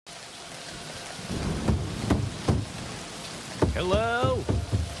Hello?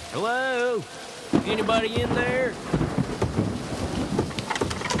 Hello? Anybody in there?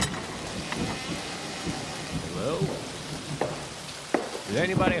 Hello? Is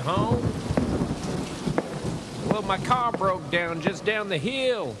anybody home? Well, my car broke down just down the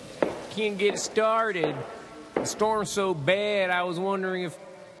hill. Can't get it started. The storm's so bad, I was wondering if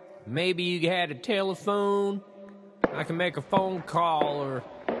maybe you had a telephone. I can make a phone call, or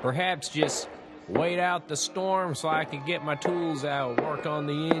perhaps just wait out the storm so I could get my tools out, work on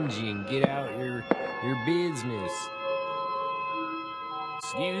the engine, get out your business.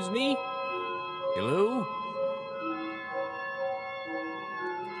 Excuse me? Hello?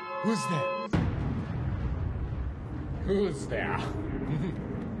 Who's there? Who's there?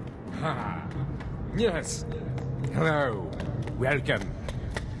 Yes. Hello. Welcome.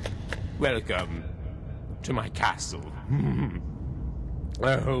 Welcome to my castle.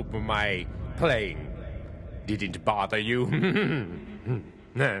 I hope my playing didn't bother you.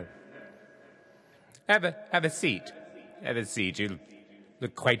 No. Have a seat. Have a seat. You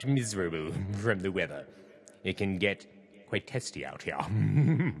look quite miserable from the weather. It can get quite testy out here.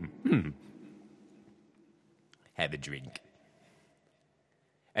 Have a drink.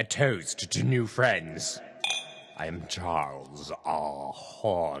 A toast to new friends. I am Charles R.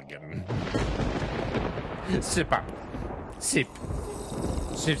 Horgan. Sip up. Sip.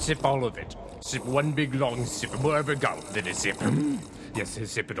 Sip all of it. Sip one big long sip. More of a gulp than a sip. Yes,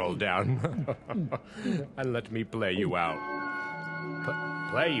 sip it all down. And let me play you out.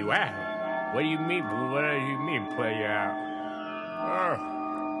 Play you out? What do you mean? What do you mean, play you out?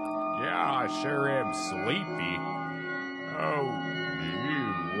 Yeah, I sure am sleepy. Oh,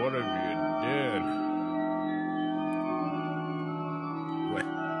 you, what have you done?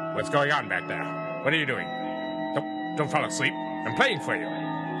 What's going on back there? What are you doing? Don't fall asleep. I'm playing for you.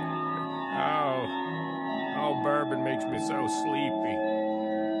 Oh, bourbon makes me so sleepy.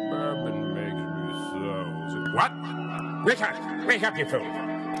 Bourbon makes me so... What? Wake up, you fool.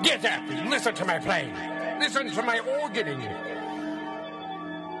 Get up and listen to my playing. Listen to my organing.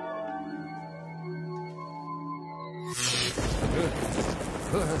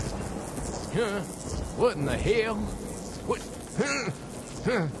 What in the hell? What?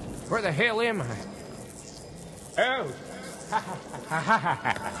 Where the hell am I? Oh!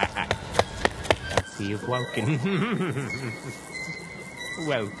 I see you've woken.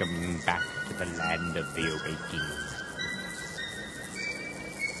 Welcome back to the land of the awaking.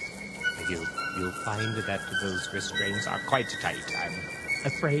 You'll find that those restraints are quite tight. I'm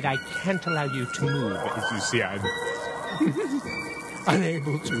afraid I can't allow you to move. As you see, I'm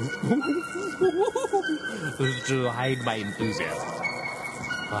unable to hide my enthusiasm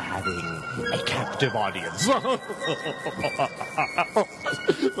for having a captive audience.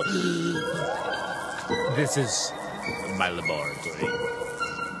 This is my laboratory.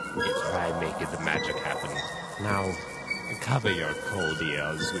 It's where I make the magic happen. Now, cover your cold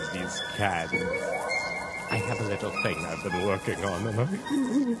ears with these cans. I have a little thing I've been working on, and I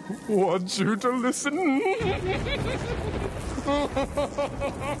want you to listen.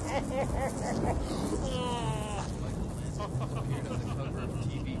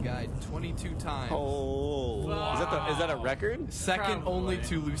 Guide 22 times. Oh, is that a record? Second only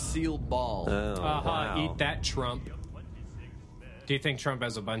to Lucille Ball. Wow. Eat that, Trump. Do you think Trump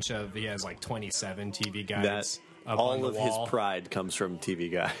has he has like 27 TV guides up on All the of wall? his pride comes from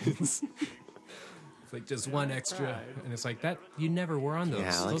TV guides. It's like just one extra, and it's like that. You never were on those.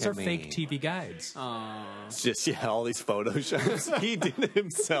 Yeah, look those at are me. fake TV guides. It's just, all these photoshops. He did it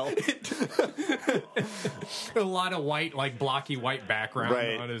himself. A lot of white, like blocky white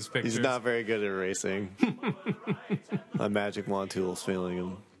background on his pictures. He's not very good at erasing. My magic wand tool's failing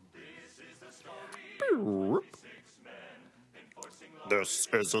him. This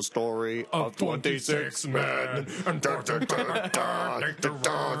is a story of 26 men.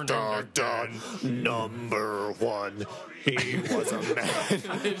 Number 1, he was a man.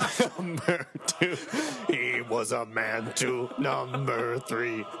 Number 2, he was a man too. Number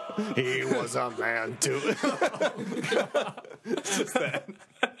 3, he was a man too. Just that.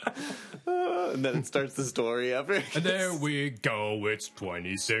 And then it starts the story after. And there we go, it's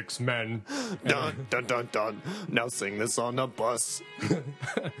 26 men. Dun, dun, dun, dun. Now sing this on a bus.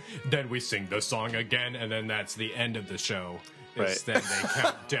 Then we sing the song again, and then that's the end of the show. Right. Then they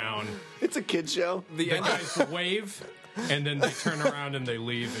count down. It's a kid show. The guys wave, and then they turn around and they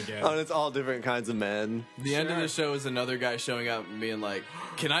leave again. Oh, and it's all different kinds of men. The end of the show is another guy showing up and being like,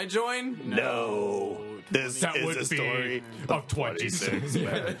 "Can I join?" No. This That is would a be story of 26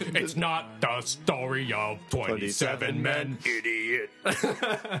 men. It's not the story of 27 men. Idiot.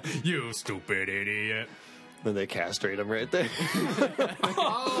 You stupid idiot. Then they castrate him right there.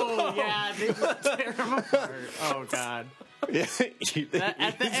 Oh, yeah, they just tear him apart. Oh, God. Yeah.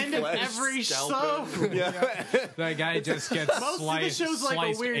 At the end of every show, That guy just gets Most of the sliced, show's like a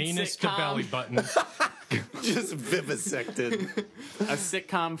sliced weird anus to sitcom. belly button. Just vivisected. a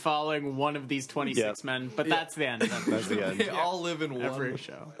sitcom following one of these 26 Yep. men, but that's the end of every, That's the end. They all live in every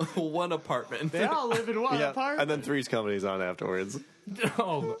show. one apartment. They all live in one Yeah, apartment. and then Three's Company's on afterwards.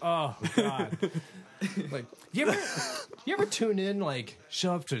 Oh God! Like, you ever tune in, like,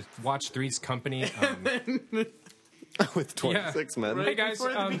 show up to watch Three's Company? With 26 men. Hey guys,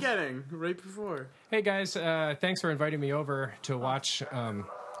 before the beginning, right before. Hey guys, thanks for inviting me over to watch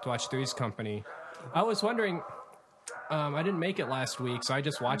Three's Company. I was wondering, I didn't make it last week, so I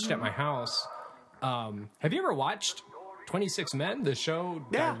just watched at my house. Have you ever watched 26 Men, the show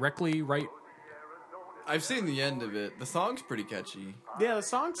Yeah. directly right? I've seen the end of it. The song's pretty catchy. Yeah, the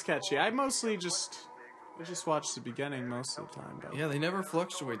song's catchy. I just watch the beginning most of the time. Though. Yeah, they never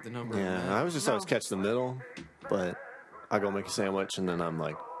fluctuate the number. Yeah, of I was just always catch the middle, but I go make a sandwich and then I'm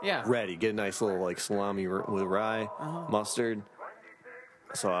like Yeah. ready. Get a nice little like salami with rye, mustard.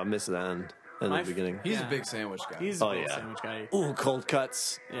 So I miss the end and My the beginning. He's Yeah. a big sandwich guy. He's a Oh, big yeah. sandwich guy. Ooh, cold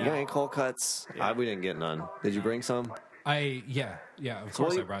cuts. You Yeah. got any cold cuts? Yeah. We didn't get none. Did you bring some? Yeah, of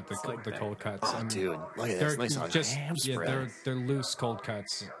course you- I brought the like that. cold cuts. Dude, look at they're this. Nice on just ham spread. they're loose cold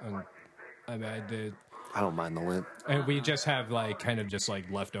cuts, and I don't mind the lint. and we just have like kind of just like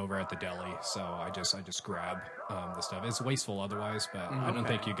leftover at the deli, so I just grab the stuff. It's wasteful otherwise, but I don't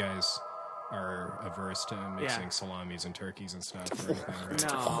think you guys are averse to mixing salamis and turkeys and stuff or anything,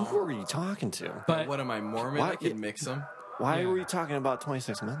 right? No. Who are you talking to? But What am I, Mormon? Why- I can mix them. Why Yeah. were you talking about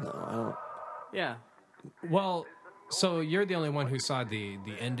 26 men though? I don't. Yeah. well, so you're the only one who saw the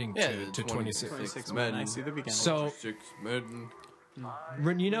ending Yeah, to 26. 26 men. men. I see the beginning. So 6 men,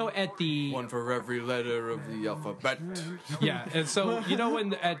 when you know at the one for every letter of the alphabet. yeah, and so you know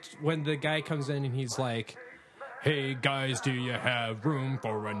when the guy comes in and he's like, "Hey guys, do you have room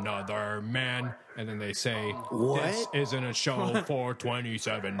for another man?" And then they say, What? "This isn't a show for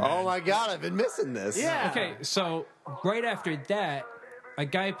 27 men." Oh my god, I've been missing this. Yeah. Okay, so right after that, a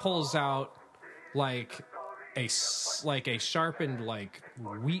guy pulls out like a sharpened like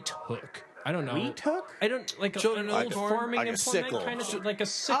wheat hook. I don't know. Wheat hook? I don't like Children an of old the corn? farming Like a implement sickle. kind of like a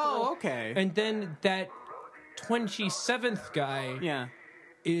sickle. Oh, okay. And then that 27th guy Yeah.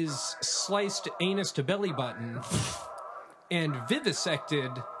 is sliced anus to belly button and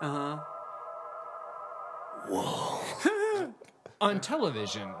vivisected on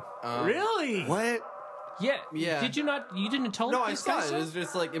television. Really? What? Yeah. Yeah. Did you not? You didn't tell No, I this saw guy it. so? It was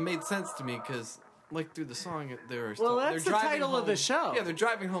just like, it made sense to me because, like, through the song, they're Well, they're that's the driving title of the home- show. Yeah, they're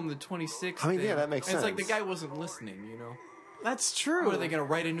driving home the 26th. I mean, yeah, day. that makes And It's like the sense. guy wasn't listening, you know? That's true. What, are they going to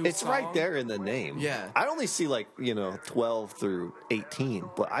write a new It's song? right there in the name. Yeah. I only see 12 through 18,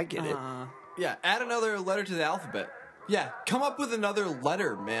 but I get it. Yeah, add another letter to the alphabet. Yeah, come up with another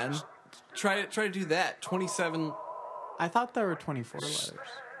letter, man. Try to do that. 27. I thought there were 24 letters.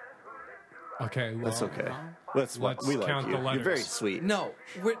 Okay. Well, That's okay. Let's We like count you. the You're letters. very sweet. No,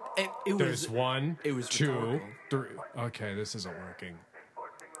 it There's was. one, it was 2, rhetorical. 3. Okay, this isn't working.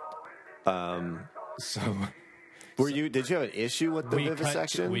 So Did you have an issue with the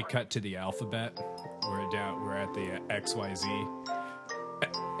vivisection? we cut to the alphabet. We're at the XYZ,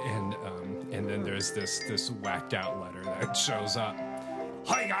 and then there's this whacked out letter that shows up.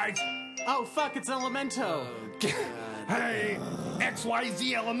 Hi guys. Oh, fuck, it's Elemento. Hey,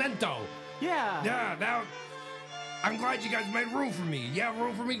 XYZ Elemento. Yeah. Yeah, now I'm glad you guys made room for me. You have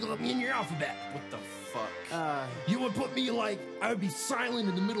room for me? Let me in your alphabet. What the fuck? You would put me like I would be silent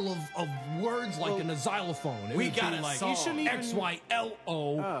in the middle of words like in a xylophone. It we would got be a like song. You shouldn't even-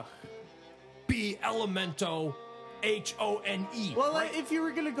 XYLO B Elemento HONE. Well, if you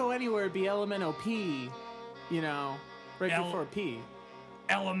were going to go anywhere, it'd be LMNOP, right L- before P.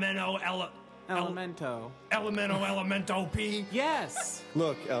 Elemento Elemento P. Yes.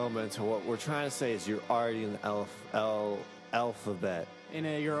 Look, Elemental, what we're trying to say is you're already in the alphabet. In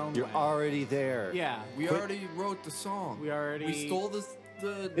your own You're way. already there. Yeah. We already wrote the song. We stole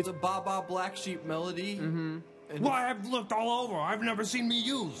the Baba Black Sheep melody. Mm-hmm. Why, I've looked all over. I've never seen me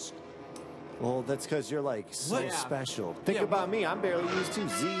used. Well, that's because you're so Yeah. special. Think Yeah, about me. I'm barely used to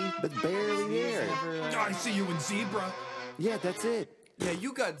Z, but barely there. I see you in zebra. Yeah, that's it. Yeah,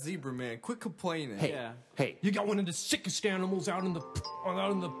 you got Zebra Man. Quit complaining. Hey, Yeah. hey. You got one of the sickest animals out in the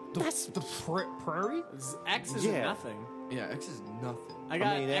prairie. X is Yeah. nothing. Yeah, X is nothing. I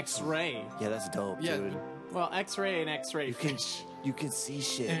got mean, X- X-ray. Yeah, that's dope, Yeah. dude. Well, X-ray and X-ray You can, fish. you can see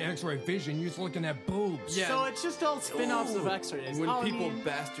shit. And X-ray vision, you're just looking at boobs. Yeah. So it's just all spin-offs of X-rays. When Oh, I people mean,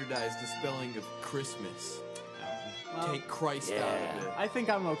 bastardize the spelling of Christmas. take Christ out of it. I think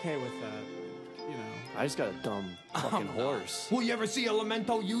I'm okay with that. You know. I just got a dumb fucking horse. Will you ever see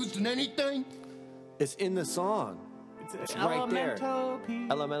Elemento used in anything? It's in the song. It's right there. Elemento P.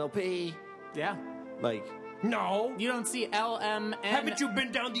 Elemental P. Yeah. Like, No. You don't see LMN. Haven't you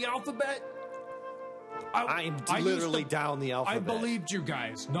been down the alphabet? I'm I used literally to- down the I alphabet. believed you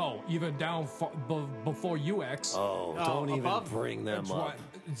guys. No, even down before UX. Oh, don't even above. bring them That's up.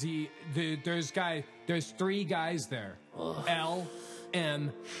 what there's three guys there. L,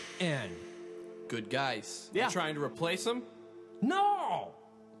 M, N. Good guys. Yeah. You trying to replace them? No!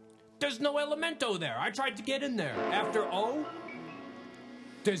 There's no Elemento there. I tried to get in there. After O,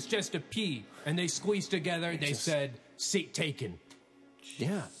 there's just a P. And they squeezed together. They said, seat taken.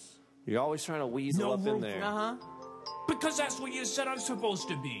 Yeah. You're always trying to weasel No up in room. there. Uh-huh. Because that's what you said I'm supposed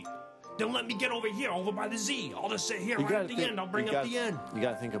to be. Then let me get over here, over by the Z. I'll just sit here You right gotta at the think- end. I'll bring you up gotta- the end. You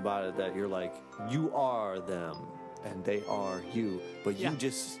gotta think about it that you're like, you are them, and they are you. But Yeah. you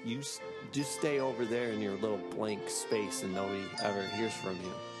just stay over there in your little blank space, and nobody ever hears from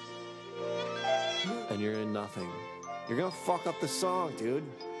you. And you're in nothing. You're gonna fuck up the song, dude.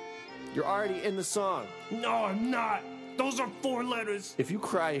 You're already in the song. No, I'm not. Those are 4 letters. If you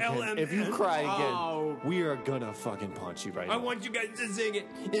cry again, Oh. we are gonna fucking punch you right I now. want you guys to sing it.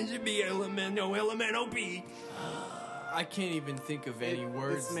 It should be Elemento P. I can't even think of any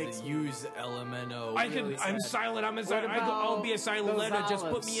words makes that use LMNO. I can. really I'm sad. silent. I'm a What silent. I'll about be a silent those letter. Just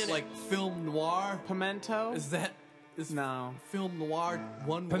put olives? me in it. Like film noir. Pimento? Is No. film noir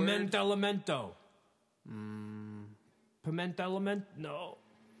one Piment word? Elemento. Piment Element? No.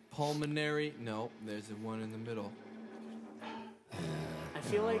 Pulmonary? No, there's a one in the middle. I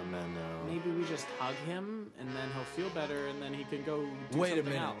feel like Elemento. maybe we just hug him and then he'll feel better and then he can go do Wait a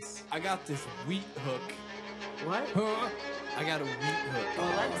something minute. else. I got this wheat hook. What? Huh? I got a wheat hook. Well,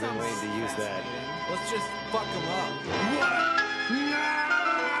 that I've been sounds waiting to use that. fascinating. Let's just fuck them up.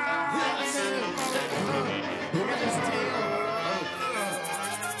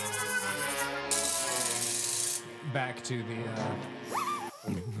 Back to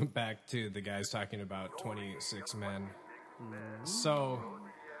the back to the guys talking about 26 Men. So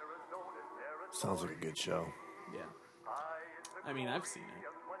Sounds like a good show. Yeah. I mean, I've seen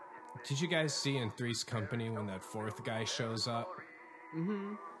it. did you guys see in Three's Company when that 4th guy shows up?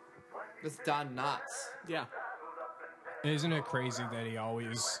 That's Don Knotts. Yeah. Isn't it crazy that he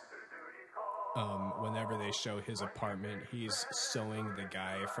always, whenever they show his apartment, he's sewing the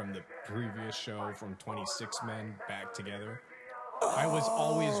guy from the previous show from 26 Men back together? I was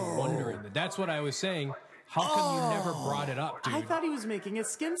always wondering that. That's what I was saying. How come you never brought it up, dude? I thought he was making a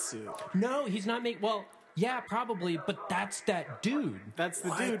skin suit. No, he's not making. Well, yeah, probably, but that's that dude. That's the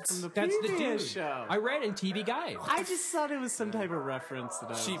dude from the That's the previous dude. show. I read in TV Guide. I just thought it was some type of reference that I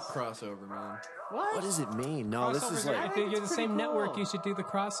was... Cheap crossover, man. What? What does it mean? No, this is I like, think you're the it's same pretty network. cool. You should do the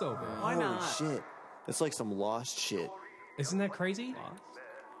crossover. Why holy not? shit. It's like some lost shit. Isn't that crazy?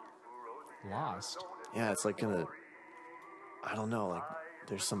 Lost. Yeah, it's like gonna, I don't know, like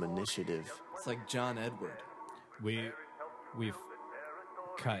there's some initiative. It's like John Edward. We've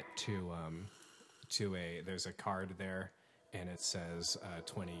cut to a there's a card there, and it says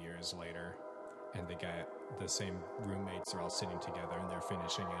 20 years later, and the same roommates are all sitting together and they're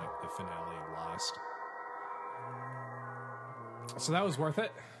finishing up the finale of Lost. So that was worth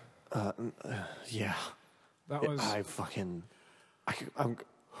it. Yeah. That was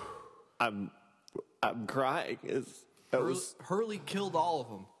I'm crying. Hurley killed all of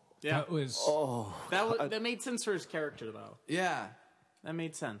them. Yeah. that was That made sense for his character, though. Yeah. That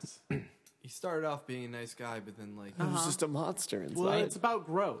made sense. He started off being a nice guy, but then like It was just a monster inside. Well, it's about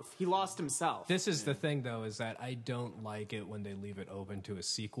growth. He lost himself. This is the thing, though, is that I don't like it when they leave it open to a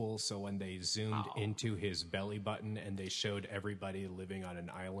sequel. So when they zoomed into his belly button and they showed everybody living on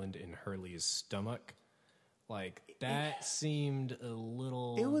an island in Hurley's stomach, like that seemed a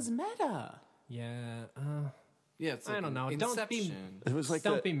little. It was meta. Yeah. yeah, it's I like don't know. Don't be- Inception. It was like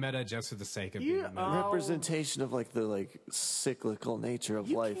Don't the be meta just for the sake of You being meta. are- representation of like the cyclical nature of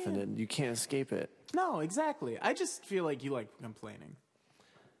You life, and can't- then you can't escape it. No, exactly. I just feel like you like complaining.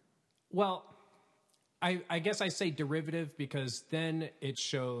 Well, I guess I say derivative because then it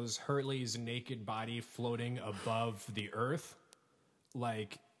shows Hurley's naked body floating above the Earth,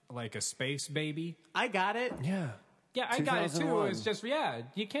 like a space baby. I got it. Yeah. Yeah, I got it too. 2001. It's just,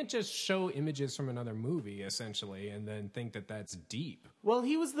 you can't just show images from another movie, essentially, and then think that that's deep. Well,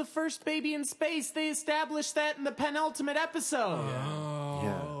 he was the first baby in space. They established that in the penultimate episode.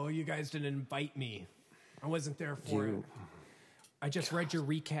 Oh, you guys didn't invite me. I wasn't there for it. I just read your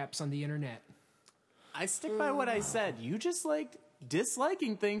recaps on the internet. I stick by what I said. You just like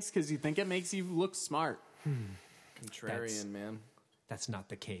disliking things because you think it makes you look smart. Contrarian, man. That's not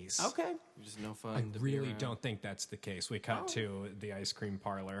the case. Okay. You're just no fun. I to be really around. don't think that's the case. We cut to the ice cream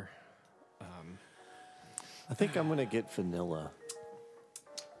parlor. I think I'm gonna get vanilla.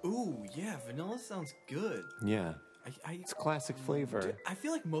 Ooh, yeah, vanilla sounds good. Yeah, I it's classic flavor. I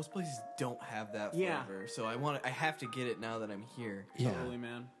feel like most places don't have that Yeah. flavor, so I have to get it now that I'm here. Yeah, Totally,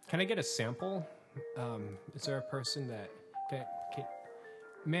 man. Can I get a sample? Is there a person that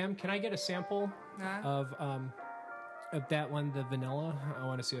ma'am, can I get a sample of that one, the vanilla? I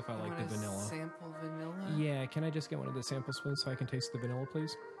want to see if I like the vanilla. Sample vanilla? Yeah, can I just get one of the sample spoons so I can taste the vanilla,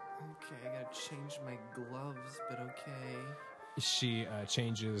 please? Okay, I gotta change my gloves, but okay. She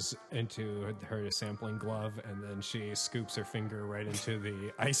changes into her sampling glove, and then she scoops her finger right into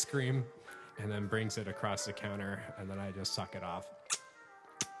the ice cream, and then brings it across the counter, and then I just suck it off.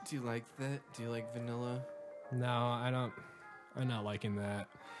 Do you like that? Do you like vanilla? No, I don't. I'm not liking that.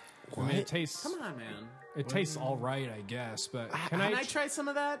 I mean, it tastes. Come on, man. It tastes all right, I guess. But can Can I? I try some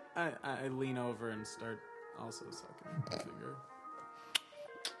of that? I lean over and start also sucking the finger.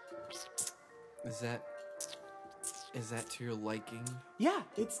 Is that to your liking? Yeah,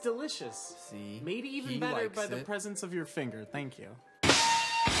 it's delicious. See? Made even He better likes by the it. presence of your finger. Thank you.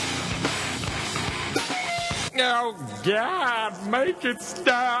 Oh, God, make it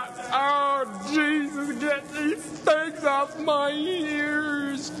stop. Oh, Jesus, get these things off my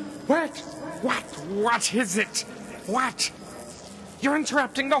ears. What is it? What? You're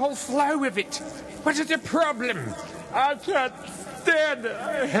interrupting the whole flow of it. What is the problem? I can't stand it.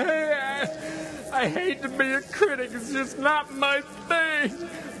 I hate to be a critic. It's just not my thing.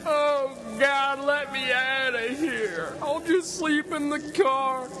 Oh, God, let me out of here. I'll just sleep in the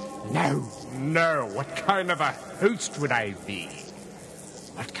car. No. What kind of a host would I be?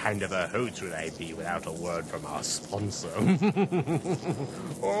 What kind of a host would I be without a word from our sponsor?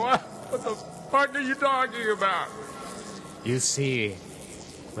 What the fuck are you talking about? You see,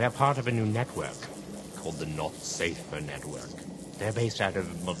 we are part of a new network called the Not Safer Network. They're based out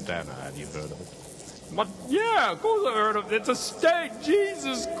of Montana. Have you heard of it? What? Yeah, of course I heard of it. It's a state.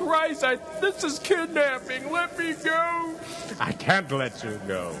 Jesus Christ, this is kidnapping. Let me go. I can't let you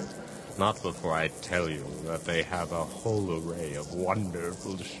go. Not before I tell you that they have a whole array of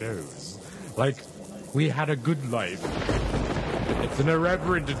wonderful shows. Like, We Had a Good Life. It's an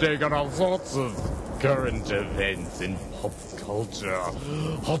irreverent take on all sorts of current events in pop culture.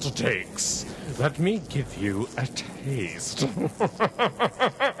 Hot takes. Let me give you a taste. No,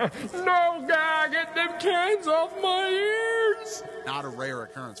 guy, get them cans off my ears. Not a rare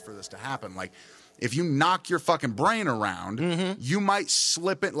occurrence for this to happen. Like, if you knock your fucking brain around, you might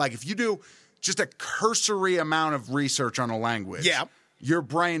slip it. Like, if you do just a cursory amount of research on a language, your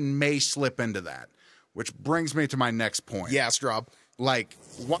brain may slip into that. Which brings me to my next point. Yes, Rob. Like,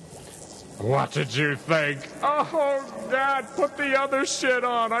 what? What did you think? Oh, God, put the other shit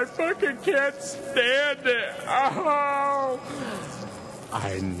on. I fucking can't stand it. Oh.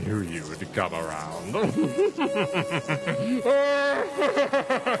 I knew you would come around.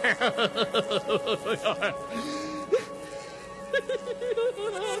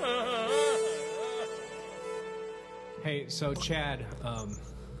 Hey, so Chad,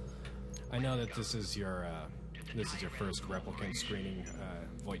 I know that this is your first replicant screening,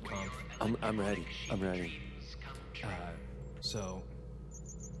 VoightConf. I'm ready. So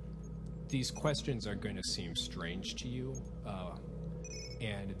these questions are going to seem strange to you,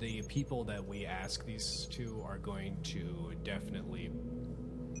 and the people that we ask these to are going to definitely,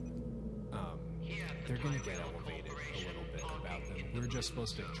 they're going to get elevated a little bit about them. We're just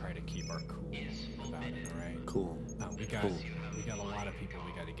supposed to try to keep our cool about it, all right? Cool. We got a lot of people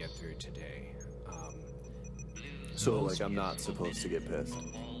we got to get through today. So, like, I'm not supposed to get pissed.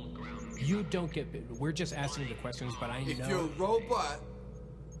 You don't get. We're just asking the questions, but I know. If you're a robot,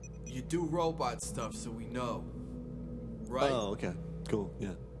 you do robot stuff, so we know. Right? Oh, okay. Cool,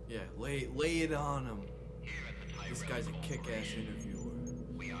 yeah. Yeah, lay it on him. This guy's a kick-ass interviewer.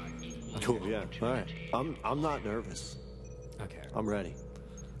 Cool, yeah. All right. I'm not nervous. Okay. I'm ready.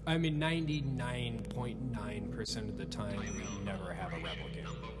 I mean, 99.9% of the time, we never have a replicant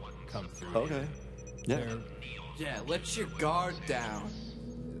come through. Okay. Yeah. They're- Yeah, let your guard down.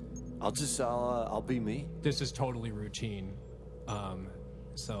 I'll be me. This is totally routine.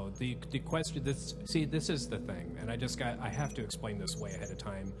 So the question, this is the thing, and I have to explain this way ahead of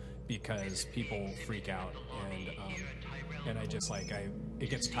time because people freak out, and I just it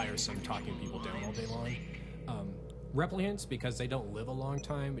gets tiresome talking people down all day long. Replicants, because they don't live a long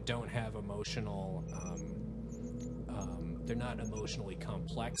time, don't have emotional. They're not emotionally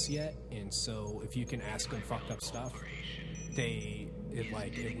complex yet, and so if you can ask them fucked up stuff, they it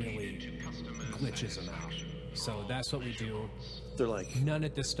really glitches them out. So that's what we do. They're like None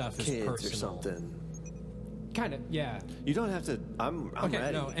of this stuff is kids personal. or something. Kind of, yeah. You don't have to. I'm Okay,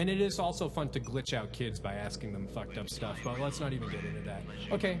 ready. no, and it is also fun to glitch out kids by asking them fucked up stuff, but let's not even get into that.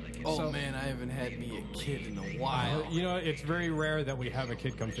 Okay, Oh so, man, I haven't had me a kid in a while. you know, it's very rare that we have a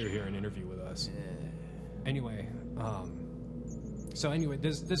kid come through here and interview with us. Anyway,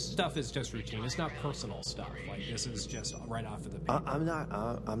 this stuff is just routine. It's not personal stuff. Like, this is just right off of the paper. I'm not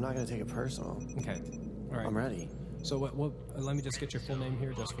gonna take it personal. Okay, all right. I'm ready. So what? Let me just get your full name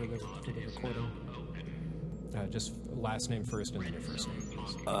here, just for the recording. Just last name first, and then your first name,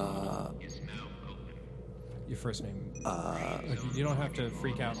 please. Your first name. You don't have to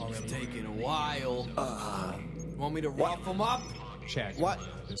freak out already. It's taking a while. Want me to rough them up? Chad. What?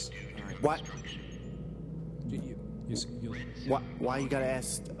 Just, What? you, Why you gotta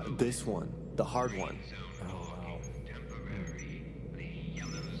ask this one, the hard one? oh wow.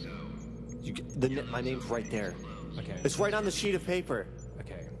 My name's right there. Okay. It's right on the sheet of paper.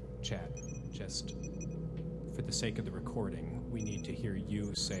 Okay, Chad. Just for the sake of the recording, we need to hear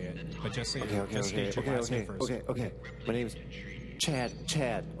you say it. But just say Okay. state your last name first. Okay. My name's Chad.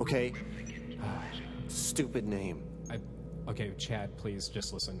 Okay. Stupid name. Okay, Chad. Please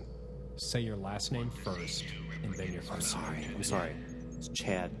just listen. Say your last name first, and then your first. I'm sorry. It's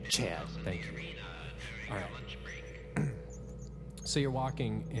Chad. Thank you. All right. So you're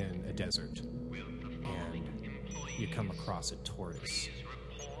walking in a desert, and you come across a tortoise.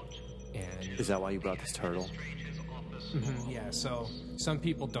 And Is that why you brought this turtle? yeah, so some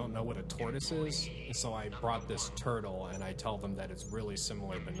people don't know what a tortoise is, and so I brought this turtle, and I tell them that it's really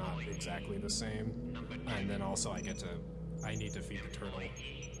similar but not exactly the same. And then also I need to feed the turtle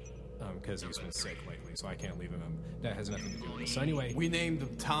because he's been sick lately, so I can't leave him. That has nothing to do with it. So anyway, We named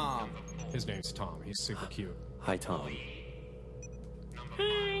him Tom. his name's Tom. He's super cute. Hi, Tom.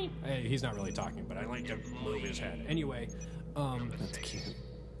 Hey, he's not really talking, but I like to move his head. Anyway, That's cute.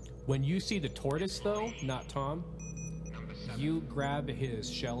 when you see the tortoise, though, not Tom, you grab his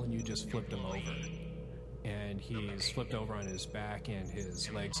shell and you just flip him over. And he's flipped over on his back, and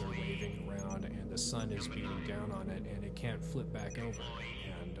his legs are waving around, and the sun is beating down on it, and it can't flip back over.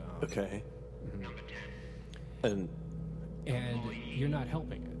 And Okay. And and you're not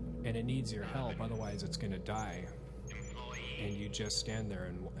helping it, and it needs your help, otherwise it's going to die. And you just stand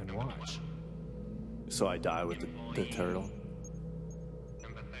there and watch. so I die with the turtle.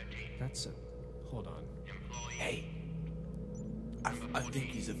 That's it. Hold on. Hey. I think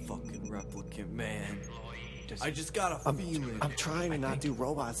he's a fucking replicant, man. I just got a feeling. I'm trying to not do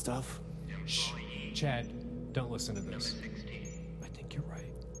robot stuff. Shh. Chad, don't listen to this. I think you're right.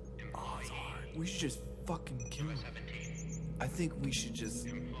 Oh, it's hard. We should just fucking kill him. I think we should just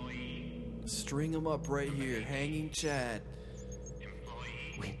string him up right here, hanging Chad.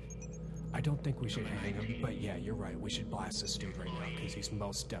 I don't think we should hang him, but yeah, you're right. We should blast this dude right now because he's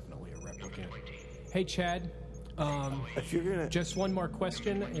most definitely a replicant. Hey, Chad. If you're gonna, Just one more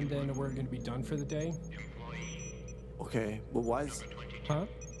question, and then we're going to be done for the day. okay, but why is Huh? it?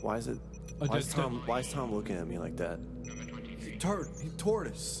 Oh, Why is just- Tom looking at me like that? He's a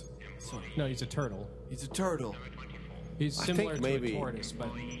tortoise. Sorry. No, he's a turtle. He's a turtle. He's I similar think to maybe- a tortoise, but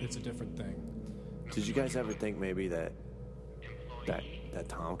it's a different thing. Did you guys ever think maybe that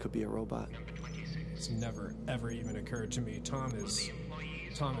Tom could be a robot? It's never, ever even occurred to me. Tom is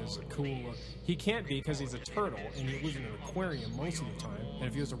a cool... He can't be because he's a turtle, and he lives in an aquarium most of the time. And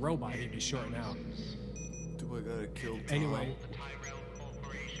if he was a robot, he'd be shorting out. Do I gotta kill Tom? Anyway,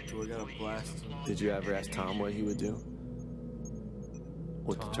 Do I gotta blast him? Did you ever ask Tom what he would do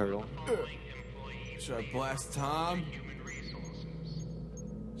with the turtle? Should I blast Tom?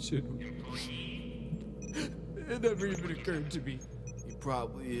 should we? It never even occurred to me. He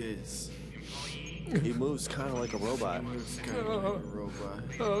probably is. He moves kind of like a robot. He's kind of like a robot.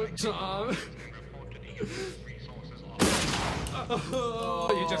 Oh, Tom.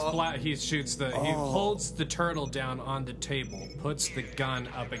 He shoots he holds the turtle down on the table, puts the gun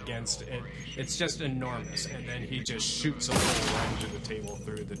up against it. It's just enormous, and then he just shoots a hole right into the table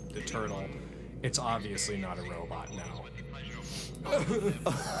through the turtle. It's obviously not a robot now.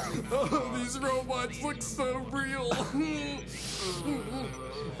 Oh, these robots look so real.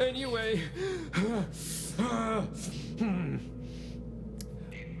 Anyway,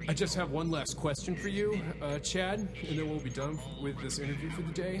 I just have one last question for you, Chad, and then we'll be done with this interview for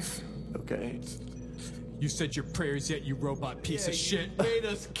the day. Okay. You said your prayers yet, you robot piece of shit. Made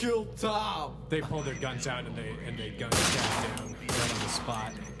us kill Tom. They pull their guns out and they gun Chad down right on the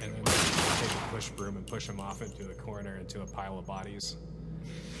spot, and then they take a push broom and push him off into a corner into a pile of bodies.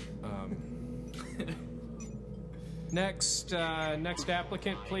 Next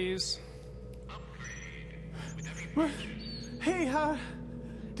applicant, please. Hey,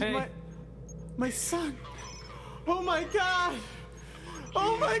 Hey. my son. Oh my God!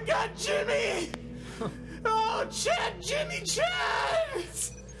 Oh my God, Jimmy! Oh, Jimmy Chad!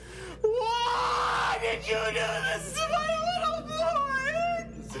 Why did you do this to my little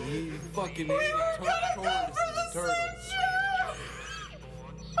boy? He fucking We ate were gonna go tortoise for the turtle.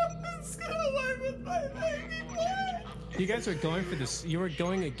 Let's go away with my baby boy. You guys are going for this. You were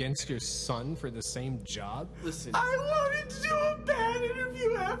going against your son for the same job. Listen, I wanted to do a bad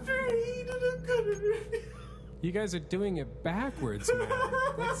interview after he did a good interview. You guys are doing it backwards, man.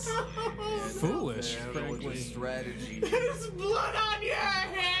 That's foolish, I don't know what your frankly. strategy. There's blood on your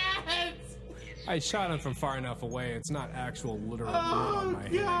hands. I shot him from far enough away. It's not actual literal blood on Oh my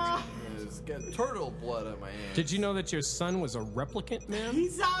hands. God. It's got turtle blood on my hands. Did you know that your son was a replicant, man?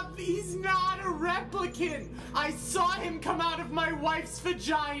 He's not a replicant. I saw him come out of my wife's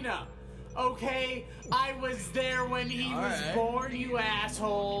vagina. Okay? I was there when he was right. born, you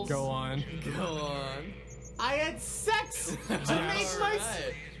assholes. Go on. Go on. I had sex to make my...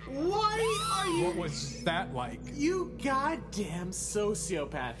 Alright. Why are you... What was that like? You goddamn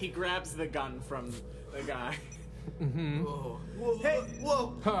sociopath. He grabs the gun from the guy. Whoa. Whoa. Hey.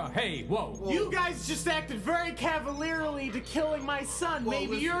 Whoa. Hey, whoa. You guys just acted very cavalierly to killing my son. Well,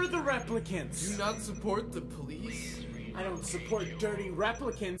 Maybe listen. you're the replicants. Do you not support the police? I don't support dirty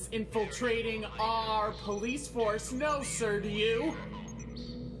replicants infiltrating our police force. No, sir, do you?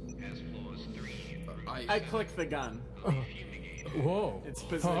 I click the gun. Whoa. It's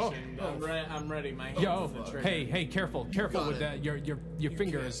positioned. I'm ready. My hands Yo, on the trigger. hey, careful got with it. that. Your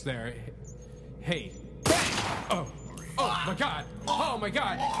finger can't. is there. Hey. Oh my God. Oh my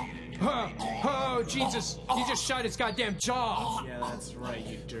God. Oh, Jesus. He just shot his goddamn jaw. Yeah, that's right,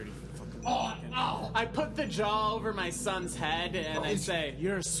 you dirty fucking replicant. I put the jaw over my son's head and I say,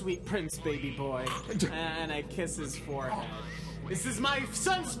 "You're a sweet prince, baby boy," and I kiss his forehead. This is my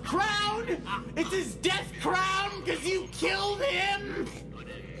son's crown! It's his death crown because you killed him!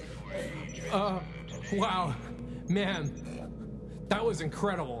 Wow. Man. That was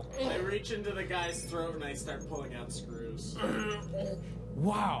incredible. I reach into the guy's throat and I start pulling out screws.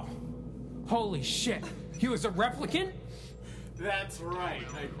 Wow. Holy shit. He was a replicant? That's right.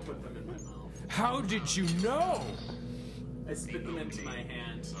 I put them in my mouth. How did you know? I spit them into my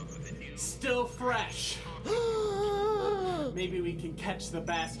hand. Still fresh. Maybe we can catch the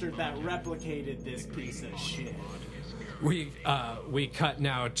bastard that replicated this piece of shit. We cut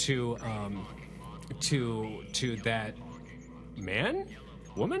now to that man?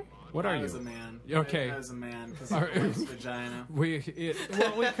 Woman? What are I you? was a man. Okay. I was a man because of my wife's vagina. We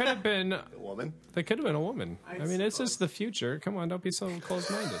could have been a Woman? They could have been a woman. I mean, this is the future. Come on, don't be so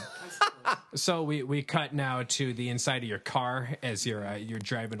close-minded. So we cut now to the inside of your car as you're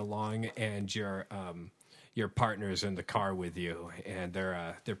driving along, and your partner's in the car with you, and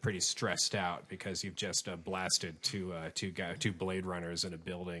they're pretty stressed out because you've just blasted two Blade Runners in a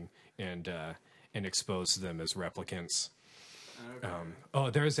building and exposed them as replicants.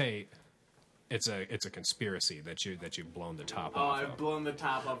 Okay. It's a conspiracy that you've blown the top Oh, off. I've blown the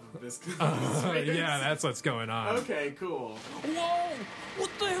top off of this. Yeah, that's what's going on. Okay, cool. Whoa! What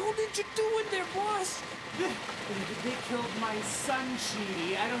the hell did you do in there, boss? They killed my son,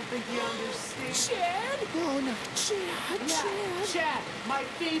 Cheaty. I don't think you understand. Chad? Oh, no. Chad, Yeah, Chad, my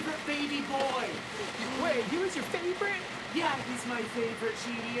favorite baby boy. Wait, he was your favorite? Yeah, he's my favorite,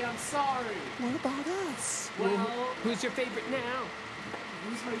 Cheaty. I'm sorry. What about us? Well, Who's your favorite now?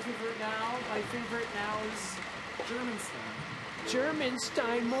 who's my favorite now? My favorite now is Germanstein.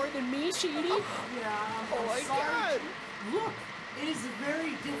 Germanstein more than me, Sheedy? Yeah, I'm my sorry. God. Look, it is very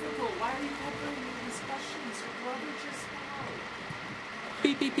difficult. Why are you peppering me with questions? Your brother just died.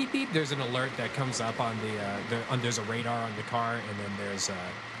 Beep beep beep beep. There's an alert that comes up on there's a radar on the car, and then there's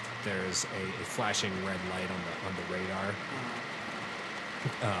a flashing red light on the radar.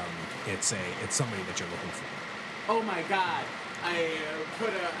 It's somebody that you're looking for. Oh my God. I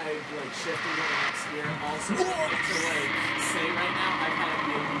shift into the next gear. Also, to say right now, I've had a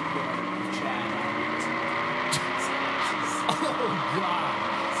baby with Chad on it. Oh God!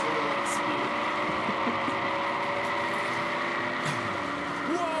 So speed.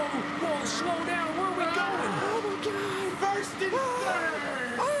 Whoa, slow down. Where are we going? Oh, my God. First and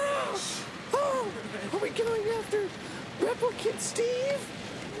third. Oh, are we going after Replicant Steve?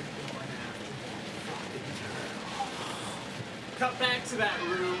 Cut back to that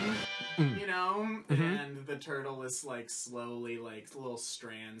room, you know, and the turtle is slowly, little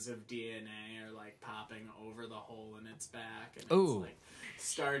strands of DNA are popping over the hole in its back, and Ooh. it's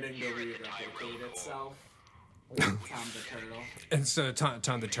starting to re-replicate itself. Tom the Turtle. And so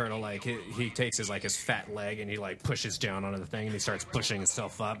Tom the Turtle, like, he takes his fat leg and he, like, pushes down onto the thing and he starts pushing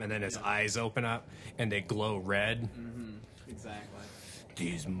himself up, and then his eyes open up and they glow red. Mm-hmm. Exactly.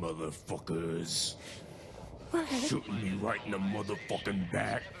 These motherfuckers shooting me right in the motherfucking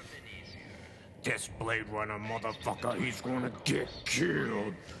back. This Blade Runner motherfucker, he's gonna get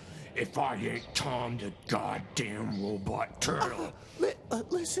killed if I ain't Tom the goddamn robot turtle.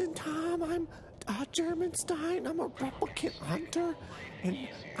 Listen, Tom, I'm Germanstein. I'm a replicant hunter, and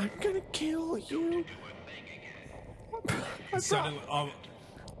I'm gonna kill you.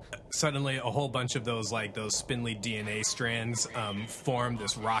 Suddenly, a whole bunch of those spindly DNA strands form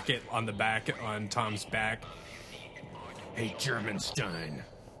this rocket on the back, on Tom's back. Hey, Germanstein.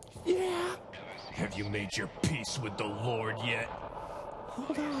 Yeah? Have you made your peace with the Lord yet?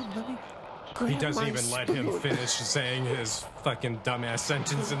 Hold on, let me He doesn't even let him finish saying his fucking dumbass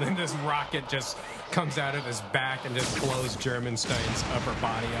sentence, and then this rocket just comes out of his back and just blows Germanstein's upper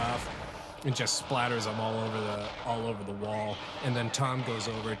body off and just splatters him all over the wall. And then Tom goes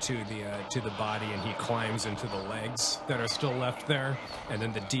over to the body and he climbs into the legs that are still left there, and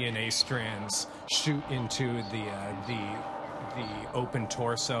then the DNA strands shoot into the open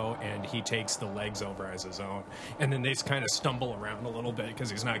torso, and he takes the legs over as his own. And then they kind of stumble around a little bit because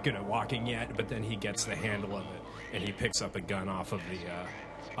he's not good at walking yet, but then he gets the handle of it and he picks up a gun off of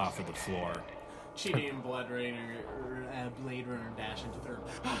the floor. Chidi and Blade Runner dash into the room.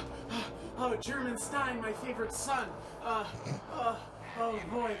 Oh, Germanstein, my favorite son. Oh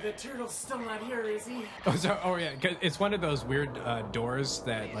boy, the turtle's still not here, is he? Yeah, 'cause it's one of those weird doors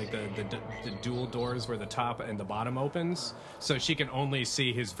that, like, the dual doors where the top and the bottom opens, so she can only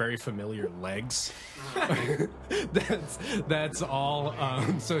see his very familiar legs. that's all.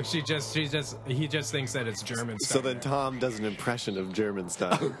 So he just thinks that it's German. So then Tom does an impression of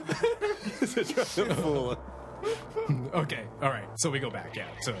Germanstein. To fool him. Okay, all right. So we go back. Yeah.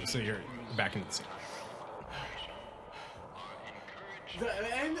 So you're back into the scene.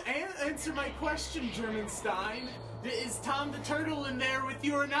 And answer my question, Germanstein. Is Tom the Turtle in there with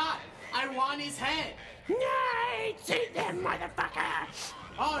you or not? I want his head. No, I ain't seen that motherfucker.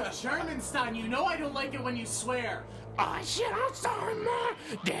 Oh, Germanstein, you know I don't like it when you swear. Oh, shit, I'm sorry, Ma.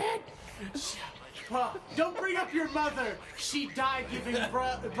 Dad? Don't bring up your mother. She died giving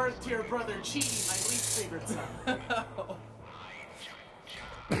birth to your brother, Chidi, my least favorite son.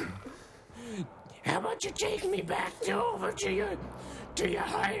 How about you take me back over to your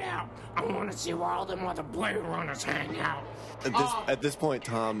hideout? I want to see where all them other Blade Runners hang out. At this point,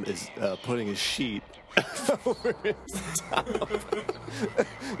 Tom is putting his sheet over his top.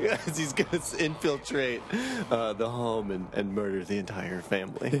 Yes, he's going to infiltrate the home and murder the entire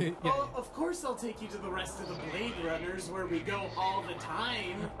family. Well, of course I'll take you to the rest of the Blade Runners where we go all the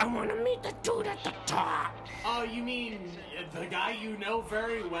time. I want to meet the dude at the top. Oh, you mean the guy you know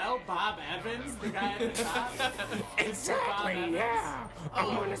very well, Bob Evans? The guy at the top? Exactly, yeah. I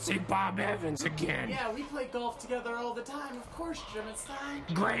want to see Bob Evans again. Yeah, we play golf together all the time, of course, Germanstein.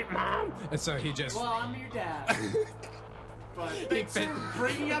 Great, Mom. And so he just... Well, I'm your dad. But thanks for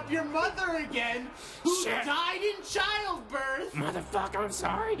bringing up your mother again, who died in childbirth. Motherfucker, I'm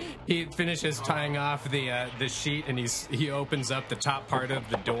sorry. He finishes tying off the sheet, and he opens up the top part of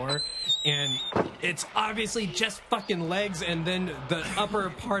the door, and it's obviously just fucking legs and then the upper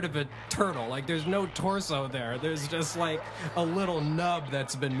part of a turtle. Like, there's no torso there. There's just like a little nub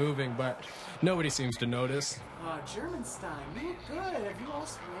that's been moving, but nobody seems to notice. Germanstein, you look good. Have you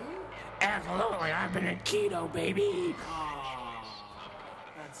lost weight? Absolutely, I've been in keto, baby.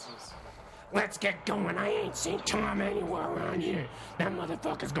 That's so sweet. Let's get going. I ain't seen Tom anywhere around here. That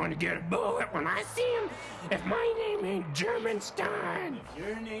motherfucker's gonna get a bullet when I see him. If my name ain't Germanstein.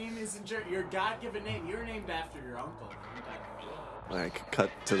 Your name isn't your God-given name. You're named after your uncle. Like,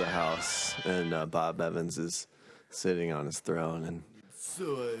 cut to the house, and Bob Evans is sitting on his throne, and...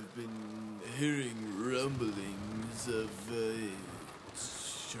 So I've been hearing rumblings of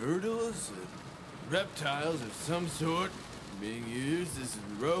turtles and reptiles of some sort being used as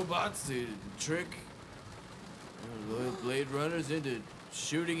robots to trick loyal Blade Runners into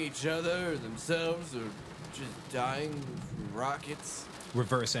shooting each other or themselves or just dying from rockets.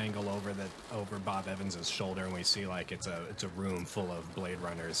 Reverse angle over Bob Evans's shoulder, and we see like it's a room full of Blade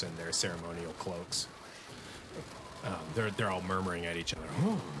Runners in their ceremonial cloaks. They're all murmuring at each other.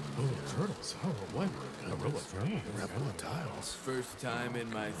 Oh, turtles! Oh, what? Reptiles. First time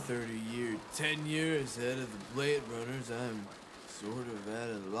in my 30-year tenure as head of the Blade Runners, I'm sort of at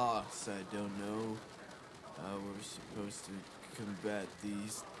a loss. I don't know how we're supposed to combat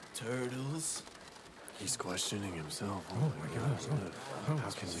these turtles. He's questioning himself. Oh my God. How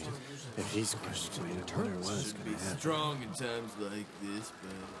can we... If he's questioning it, what was Should going be to happen? strong in times like this,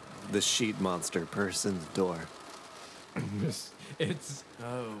 but The sheet monster person's door. It's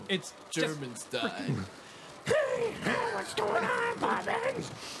it's German style. What's going on, Bob Evans?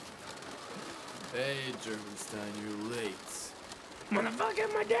 Hey, Germanstein, you're late.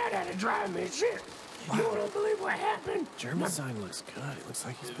 Motherfucker, my dad had to drive me shit. You don't believe what happened? Germanstein looks good. It looks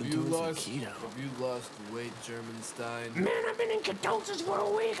like he's been Have you doing lost? some keto. Have you lost weight, Germanstein? Man, I've been in ketosis for a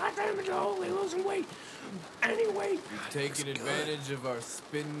week. I think I'm totally losing weight. Anyway, You've taken advantage of our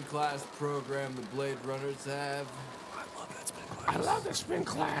spin class program the Blade Runners have. I love that spin class. I love the spin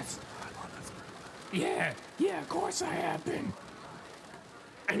class. Yeah, of course I have been.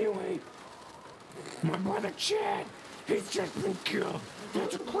 Anyway, my brother Chad, he's just been killed.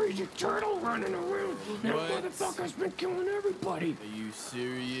 There's a crazy turtle running around. That What? motherfucker's been killing everybody. Are you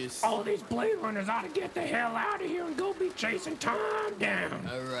serious? All these Blade Runners ought to get the hell out of here and go be chasing Tom down.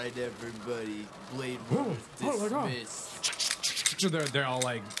 All right, everybody. Blade Runners dismissed. they're all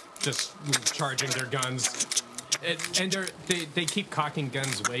like just charging their guns. And they keep cocking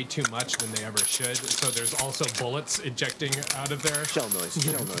guns way too much than they ever should. So there's also bullets ejecting out of there. Shell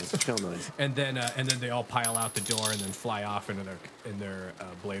noise. And then they all pile out the door and then fly off into their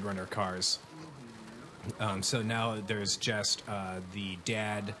Blade Runner cars. So now there's just the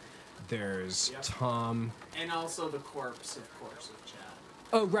dad. There's Tom. And also the corpse, of course, of Chad.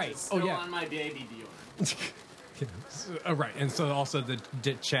 Oh right. It's still Oh yeah. on my baby Bjorn. Oh right. And so also the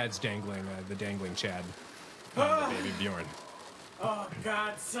Chad's dangling the dangling Chad. The baby Bjorn. Oh,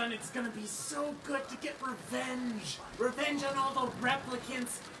 God, son, it's gonna be so good to get revenge. Revenge on all the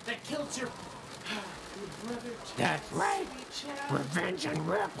replicants that killed your brother, Chad. That's right. Sweet Chad. Revenge on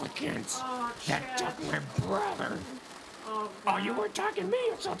replicants. Oh, That Chad. took my brother. Oh, Oh, you weren't talking to me,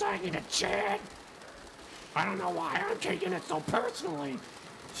 you're still talking to Chad. I don't know why I'm taking it so personally.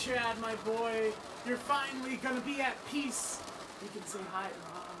 Chad, my boy, you're finally gonna be at peace. You can say hi to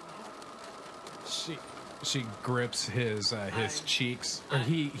Mom. She grips his cheeks, or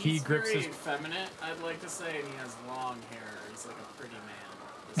he He's grips very his. effeminate, I'd like to say, and he has long hair. He's like a pretty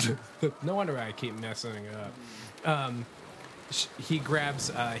man. No wonder I keep messing it up. He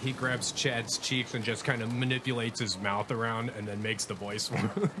grabs Chad's cheeks and just kind of manipulates his mouth around, and then makes the voice one.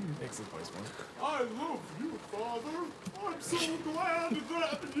 I love you, Father. I'm so glad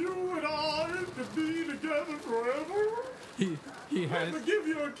that you and I can be together forever. He has. I'm gonna give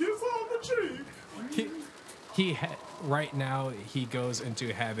you a kiss on the cheek. Right now he goes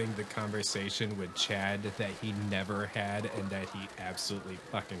into having the conversation with Chad that he never had and that he absolutely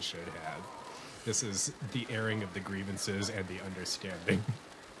fucking should have. This is the airing of the grievances and the understanding.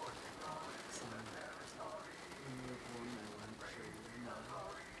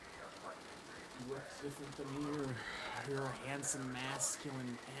 You look different than me. You're a handsome,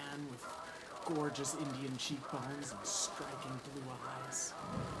 masculine man with gorgeous Indian cheekbones and striking blue eyes.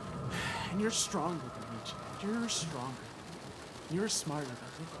 And you're stronger than me, Chad. You're stronger. You're smarter than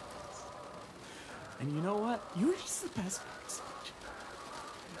me. And you know what? You were just the best parts of me,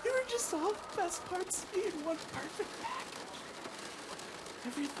 Chad. You were just all the best parts of me in one perfect package.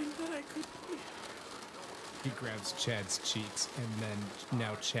 Everything that I could be. He grabs Chad's cheeks, and then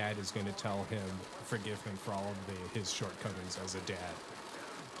now Chad is going to tell him, forgive him for all of his shortcomings as a dad.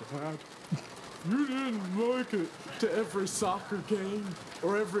 Dad, you didn't make it to every soccer game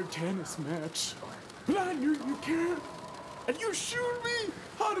or every tennis match. But I knew you cared. And you showed me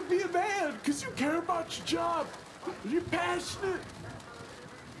how to be a man because you care about your job. You're passionate.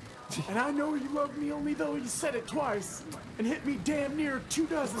 And I know you love me only though you said it twice and hit me damn near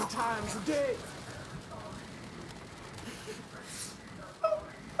 24 times a day.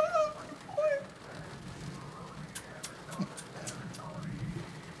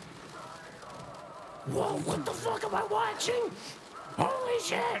 Whoa, what the fuck am I watching? Holy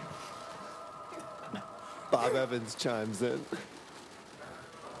shit! Bob Evans chimes in.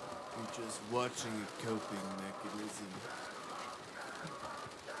 You're just watching a coping mechanism.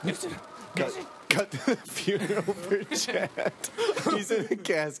 Cut to the funeral for Chad. He's in a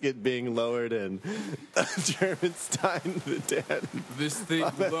casket being lowered in. Germanstein, the dad. This thing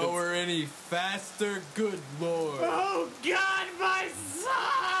lower any faster? Good lord. Oh God, my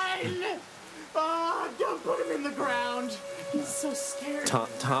son! Oh, don't put him in the ground. He's so scared.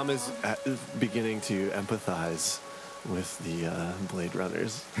 Tom is beginning to empathize with the Blade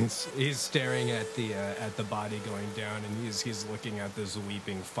Runners. He's staring at the body going down, and he's looking at this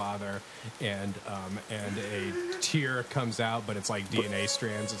weeping father, and a tear comes out, but it's like DNA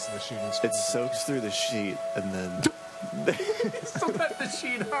strands. It's the shooting. It soaks through the sheet, and then Still got the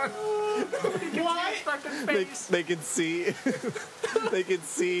sheet on. Why? they can see. They can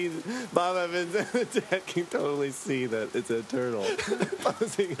see Bob Evans and the dad can totally see that it's a turtle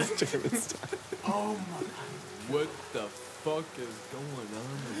posing as German style. Oh my God. What the fuck is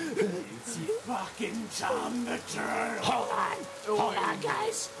going on? It's fucking Tom the Turtle. Hold on,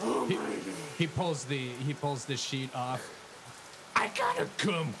 guys. He pulls the sheet off. I gotta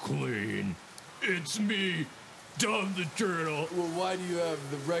come clean. It's me, Tom the Turtle. Well, why do you have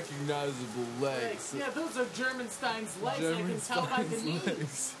the recognizable legs? Yeah, those are Germanstein's legs. I can tell by the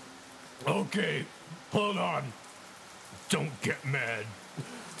knees. Okay, hold on. Don't get mad.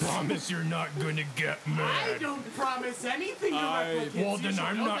 Promise you're not gonna get I mad. don't promise anything to replicants. well, then you should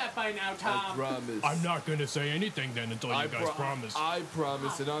I'm know not- that by now, I Tom. promise. I'm not gonna say anything then until you guys promise. I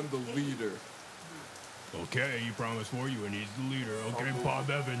promise, and I'm the leader. Okay, you promise for you, and he's the leader. Okay, Bob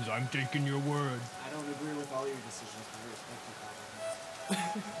Evans, I'm taking your word. I don't agree with all your decisions, but I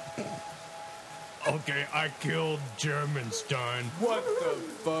respect you, Bob. Okay, I killed Germanstein. What the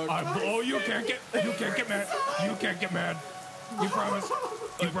fuck? You can't get mad. You can't get mad. You promise.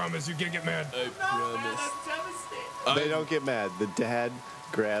 You promise you can't get mad. I promise. I'm devastated. They don't get mad. The dad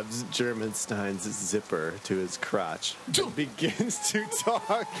grabs Germanstein's zipper to his crotch and begins to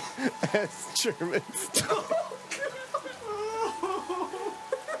talk as Germanstein.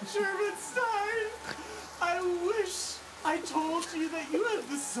 Germanstein, I wish I told you that you had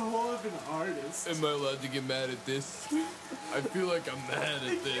the soul of an artist. Am I allowed to get mad at this? I feel like I'm mad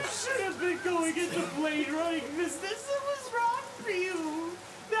at You this. should have been going into blade running business. It was wrong for you.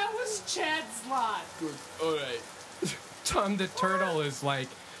 That was Chad's lot. Alright. Tom the Turtle is like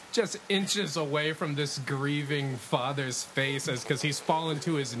just inches away from this grieving father's face, as because he's fallen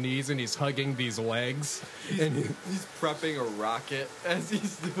to his knees and he's hugging these legs. And He's prepping a rocket as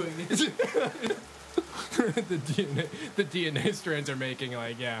he's doing it. the DNA strands are making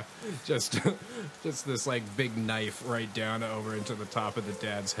just this like big knife right down over into the top of the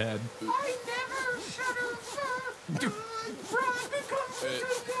dad's head. I never should have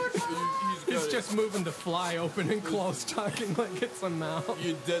He's just moving the fly open and closed, talking like it's a mouth.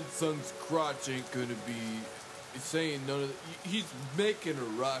 Your dead son's crotch ain't gonna be saying none of the, he's making a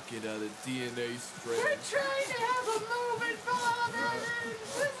rocket out of DNA strands. trying to have a moment, Bob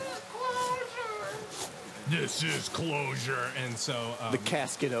Evans. This is closure. And so The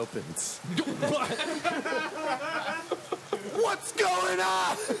casket opens. What's going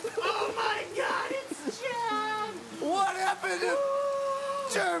on? Oh my God, it's Chad! What happened to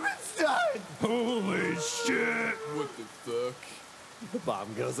Germanstein? Holy shit! What the fuck? The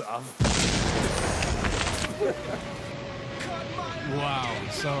bomb goes off. wow.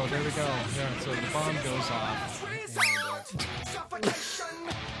 So there we go. Yeah. So the bomb goes off.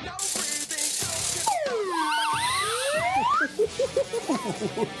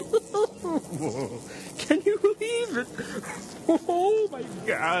 Can you believe it? Oh my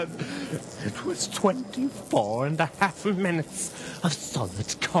God. It was 24 and a half minutes of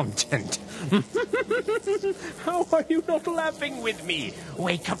solid content. How are you not laughing with me?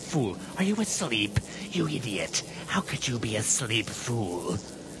 Wake up, fool. Are you asleep? You idiot. How could you be asleep, fool?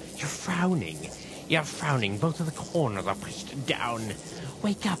 You're frowning. You're frowning. Both of the corners are pushed down.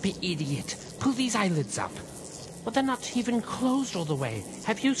 Wake up, idiot. Pull these eyelids up. But they're not even closed all the way.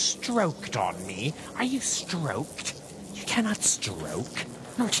 Have you stroked on me? Are you stroked? You cannot stroke.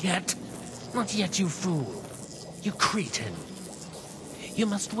 Not yet. Not yet, you fool. You cretin. You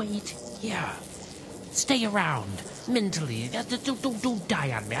must wait. Yeah. Stay around. Mentally. Don't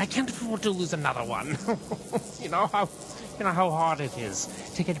die on me. I can't afford to lose another one. You know how hard it is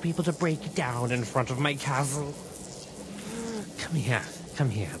to get people to break down in front of my castle. Come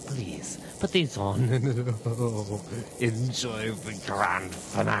here, please. Put these on. Enjoy the grand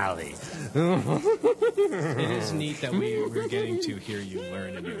finale. It is neat that we're getting to hear you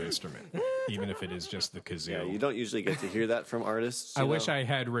learn a new instrument, even if it is just the kazoo. Yeah, you don't usually get to hear that from artists. I wish I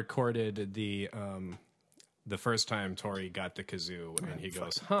had recorded the first time Tori got the kazoo, and he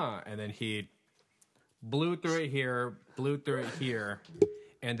goes, "Huh," and then he blew through it here,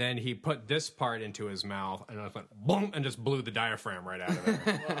 and then he put this part into his mouth, and I went boom, and just blew the diaphragm right out of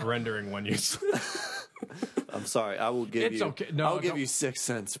it, rendering one useless. I'm sorry. I will give It's you. okay. No, I'll give don't- you 6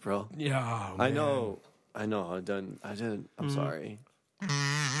 cents, bro. Yeah, I know. I didn't. I'm sorry.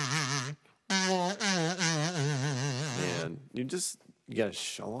 Man, you just You gotta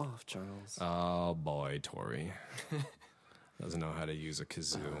show off, Charles. Oh boy, Tori doesn't know how to use a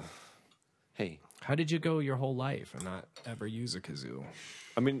kazoo. Hey, How did you go your whole life and not ever use a kazoo?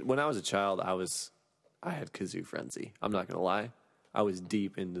 I mean, when I was a child, I had kazoo frenzy. I'm not gonna lie. I was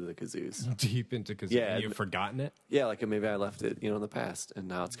deep into the kazoos. Deep into kazoo. Yeah, And you've forgotten it? Yeah, like maybe I left it, in the past, and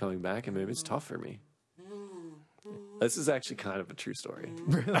now it's coming back, and maybe it's tough for me. This is actually kind of a true story.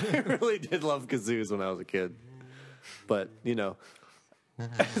 I really did love kazoos when I was a kid, but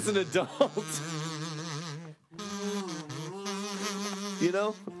as an adult,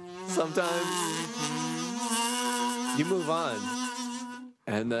 sometimes you move on,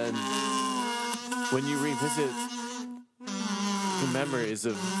 and then when you revisit the memories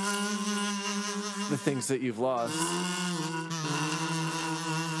of the things that you've lost,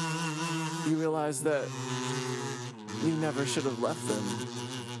 you realize that you never should have left them.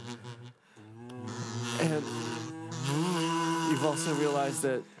 And you've also realized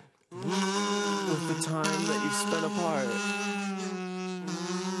that with the time that you've spent apart,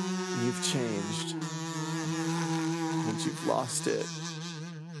 you've changed. And you've lost it.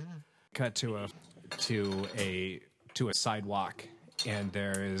 Cut to a sidewalk, and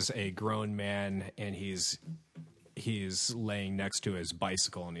there is a grown man, and he's laying next to his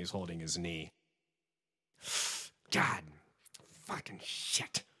bicycle, and he's holding his knee. God, fucking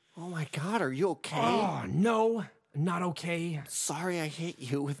shit. Oh my God, are you okay? Oh no, not okay. Sorry I hit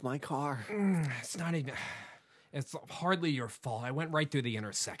you with my car. It's not even. It's hardly your fault. I went right through the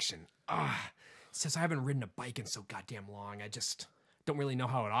intersection. It says I haven't ridden a bike in so goddamn long. I just don't really know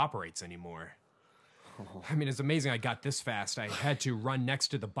how it operates anymore. I mean, it's amazing I got this fast. I had to run next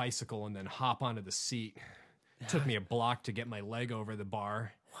to the bicycle and then hop onto the seat. It took me a block to get my leg over the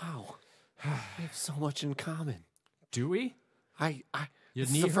bar. Wow. We have so much in common. Do we? Your this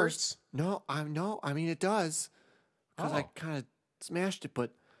knee is the hurts? first- No, I mean it does. Because I kind of smashed it,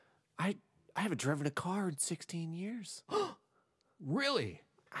 but I haven't driven a car in 16 years. Really?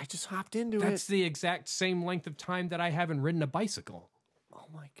 I just hopped into That's it. the exact same length of time that I haven't ridden a bicycle. Oh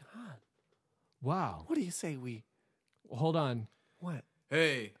my God. Wow. What do you say we... Hold on. What?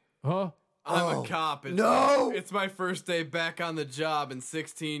 Hey, Huh? I'm a cop. It's my first day back on the job in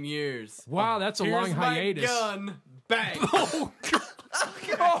 16 years. Wow, that's a long Here's hiatus. my gun. Bang.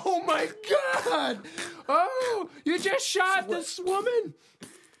 Oh my God! Oh, you just shot this woman.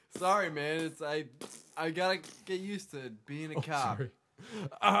 Sorry, man. I gotta get used to being a cop. Sorry.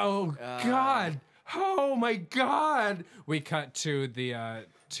 Oh God! Oh my God! We cut to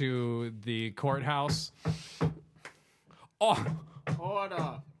the courthouse. Oh,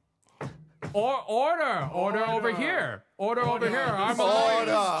 Order. order over here! Order over here! I'm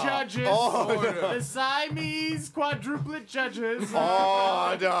a Judges. The Siamese quadruplet judges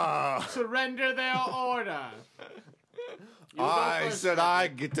surrender their order. I said I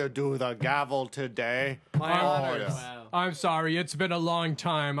get to do the gavel today. I'm sorry. It's been a long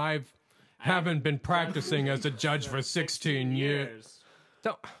time. Haven't been practicing as a judge for 16 years.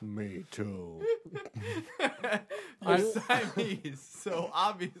 Me too. Siamese, so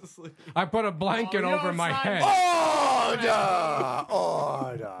obviously. I put a blanket over my head.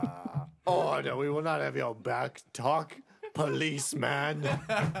 Order. We will not have your back talk, policeman.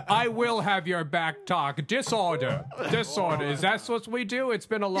 I will have your back talk. Disorder. Is that what we do? It's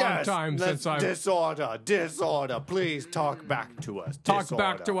been a long time since I've... Disorder. Please talk back to us. Talk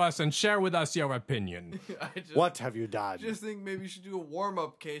back to us and share with us your opinion. What have you done? I just think maybe you should do a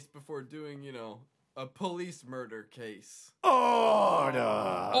warm-up case before doing, a police murder case. Order.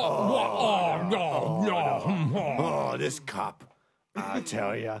 No. Oh, this cop. I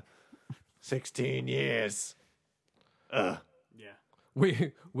tell ya. 16 years. Yeah.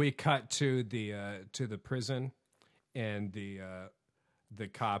 We cut to the prison, and the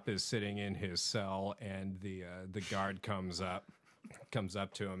cop is sitting in his cell, and the guard comes up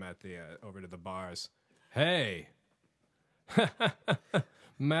to him at the over to the bars. Hey,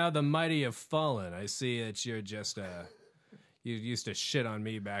 now the mighty have fallen. I see that you're just you used to shit on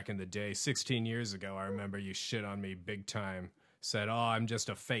me back in the day. 16 years ago, I remember you shit on me big time. Said, "Oh, I'm just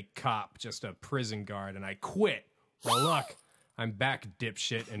a fake cop, just a prison guard, and I quit." Well, look, I'm back,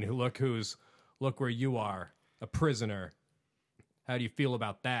 dipshit, and look where you are, a prisoner. How do you feel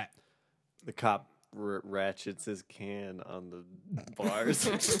about that? The cop ratchets his can on the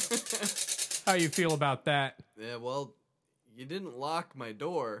bars. How you feel about that? Yeah, well, you didn't lock my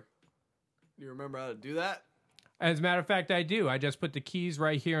door. Do you remember how to do that? As a matter of fact, I do. I just put the keys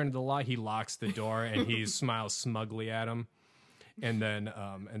right here into the lock. He locks the door, and he smiles smugly at him, and then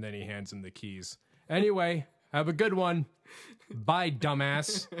he hands him the keys. Anyway, have a good one. Bye,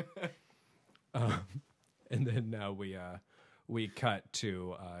 dumbass. And then we cut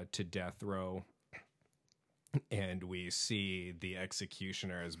to death row, and we see the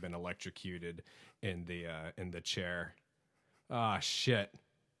executioner has been electrocuted in the chair. Ah, shit.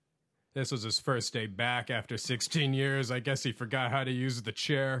 This was his first day back after 16 years. I guess he forgot how to use the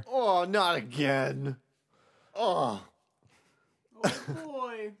chair. Oh, not again. Oh. Oh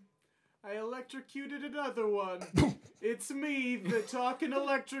boy, I electrocuted another one. It's me, the talking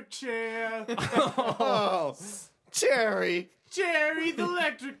electric chair. Oh, Cherry. Jerry, the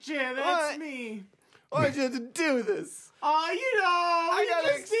electric chair, that's What? me. Why'd you have to do this? Oh, you gotta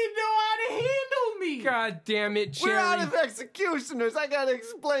just didn't know how to handle me. God damn it, Jerry. We're out of executioners. I gotta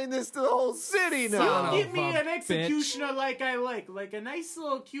explain this to the whole city now. You give me of a an executioner like I like a nice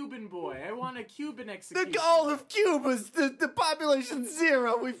little Cuban boy. I want a Cuban executioner. All of Cuba's, the population's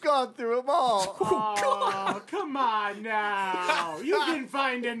 0. We've gone through them all. Oh, come on now. You can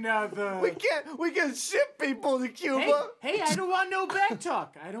find another. We can ship people to Cuba. Hey, I don't want no back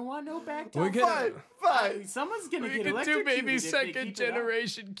talk. I don't want no back talk. Fine. Someone's gonna We get could do electrocuted maybe if they keep second it up.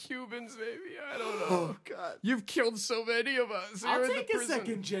 generation Cubans, maybe. I don't know. Oh, God. You've killed so many of us. I'll You're in take the a prison.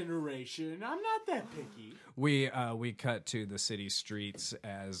 second generation. I'm not that picky. We cut to the city streets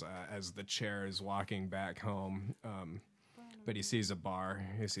as the chair is walking back home, but he sees a bar.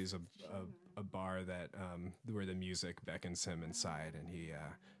 He sees a bar that where the music beckons him inside, and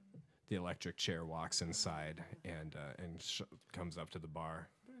the electric chair walks inside and comes up to the bar.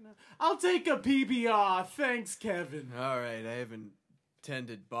 I'll take a PBR. Thanks, Kevin. All right, I haven't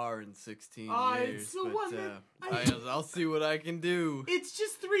tended bar in 16 It's years, the but one that I'll see what I can do. It's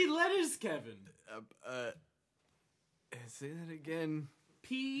just 3 letters, Kevin. Say that again.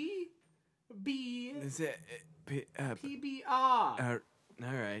 Is it PBR. all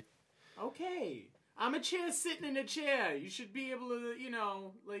right. Okay. I'm a chair sitting in a chair. You should be able to,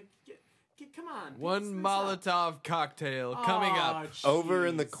 come on. One piece this Molotov cocktail coming Aw, up. Over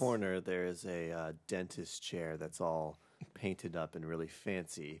in the jeez. corner, there is a dentist chair that's all painted up and really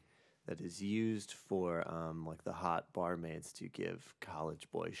fancy that is used for like the hot barmaids to give college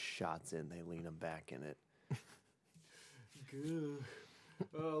boys shots in. They lean them back in it. Good.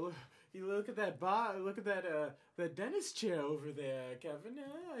 Oh, you look at that bar. Look at that that dentist chair over there, Kevin.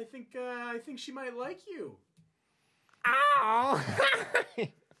 I think she might like you. Ow!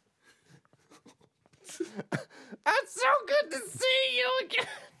 That's so good to see you again.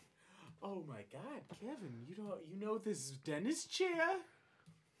 Oh my God, Kevin! You know this dentist chair?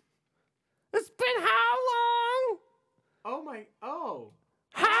 It's been how long? Oh.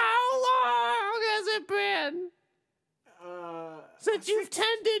 How long has it been since you've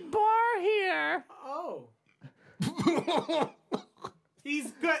tended bar here? Oh.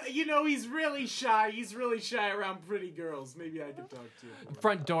 He's good. He's really shy. He's really shy around pretty girls. Maybe I could talk to him.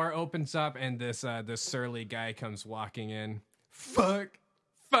 Front door opens up, and this surly guy comes walking in. Fuck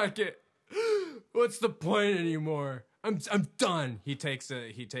it. What's the point anymore? I'm done. He takes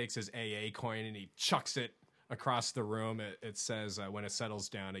his AA coin and he chucks it across the room. It says when it settles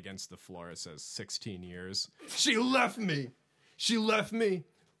down against the floor, it says 16 years. She left me.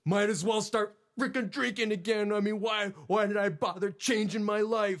 Might as well start freaking drinking again. I mean, why did I bother changing my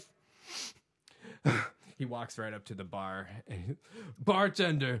life? He walks right up to the bar.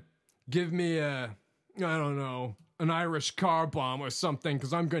 Bartender, give me I don't know, an Irish car bomb or something,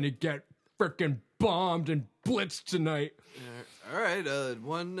 because I'm going to get freaking bombed and blitzed tonight. All right,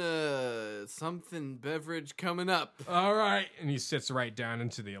 one something beverage coming up. All right. And he sits right down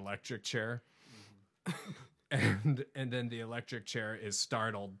into the electric chair. And then the electric chair is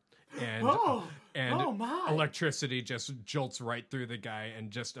startled. And my. electricity just jolts right through the guy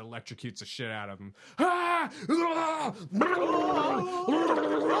and just electrocutes the shit out of him. Ah!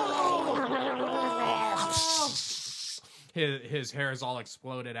 His hair is all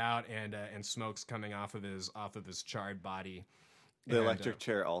exploded out, and smoke's coming off of his charred body. The electric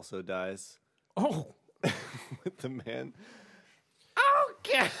chair also dies. Oh, With the man. Oh,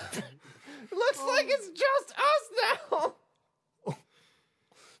 God. Looks like it's just us now.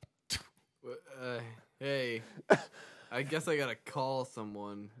 Hey, I guess I gotta call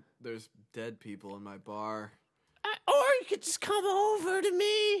someone. There's dead people in my bar. Or you could just come over to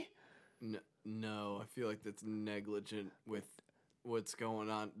me. No, I feel like that's negligent with what's going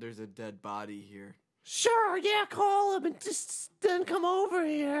on. There's a dead body here. Sure, yeah, call him and just then come over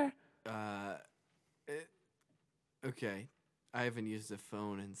here. Okay. I haven't used a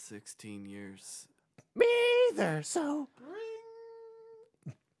phone in 16 years. Me either, so...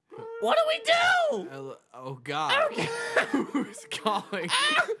 What do we do? Oh, God. Who's calling?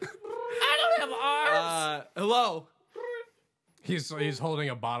 I don't have arms. Hello? he's holding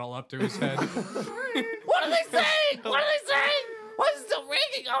a bottle up to his head. What are they saying? What are they saying?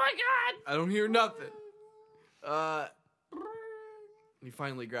 ringing. Oh my god. I don't hear nothing. He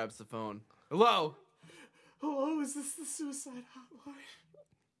finally grabs the phone. Hello? Hello, is this the suicide hotline?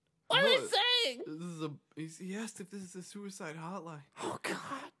 What are they saying? This is he asked if this is a suicide hotline. Oh god.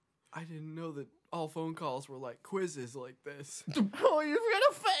 I didn't know that all phone calls were like quizzes like this. Oh, you're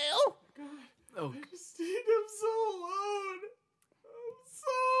gonna fail. Oh, Christine, I'm so alone. I'm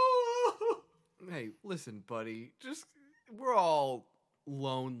so alone. hey, listen, buddy. We're all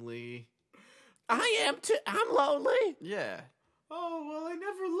lonely. I am too. I'm lonely. Yeah. Oh, well, I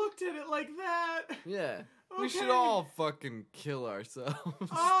never looked at it like that. Yeah. We should Okay. all fucking kill ourselves.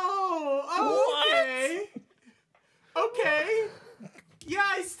 Oh, okay. Okay. Yeah,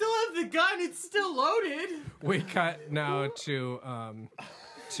 I still have the gun. It's still loaded. We cut now to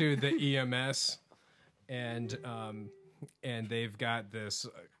the EMS, and they've got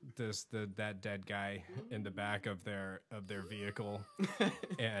that dead guy in the back of their vehicle,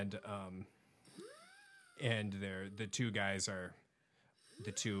 and the two guys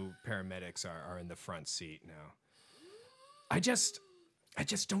the two paramedics are in the front seat now. I just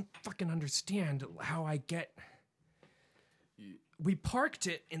don't fucking understand how I get. We parked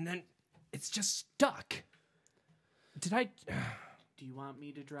it and then it's just stuck. Did I? Do you want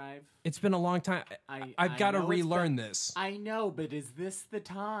me to drive? It's been a long time. I've got to know it's relearn been- this. I know, but is this the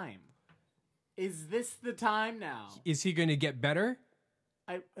time? Is this the time now? Is he going to get better?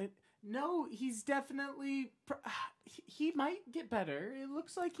 No, he's definitely. He might get better. It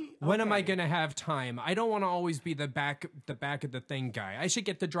looks like he. When am I okay. going to have time? I don't want to always be the back of the thing guy. I should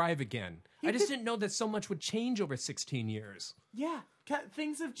get to drive again. I just didn't know that so much would change over 16 years. Yeah,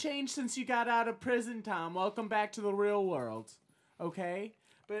 things have changed since you got out of prison, Tom. Welcome back to the real world. Okay,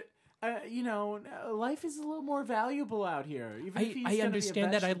 but life is a little more valuable out here. Even if he's I gonna be a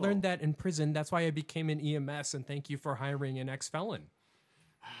understand that. I vegetable. learned that in prison. That's why I became an EMS, and thank you for hiring an ex-felon.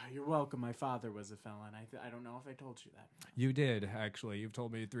 You're welcome. My father was a felon. I don't know if I told you that. You did, actually. You've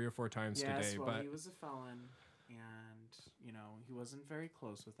told me 3 or 4 times Yes, today. well, But he was a felon, and he wasn't very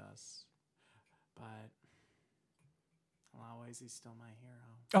close with us. But in a lot of ways, he's still my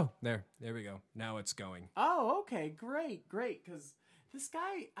hero. oh, there we go. Now it's going. Oh, okay, great. Because this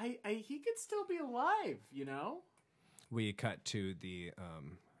guy, he could still be alive. We cut to the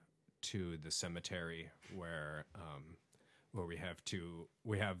cemetery where we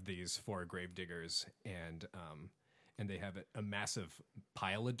have these 4 gravediggers and they have a massive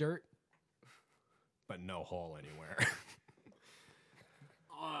pile of dirt, but no hole anywhere.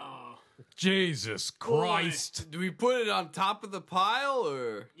 Oh, Jesus Christ! Do we put it on top of the pile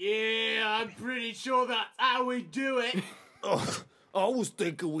or? yeah, I'm pretty sure that's how we do it. I was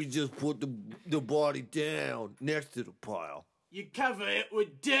thinking we just put the body down next to the pile. You cover it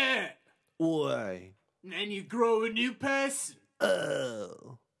with dirt, Why? and then you grow a new person.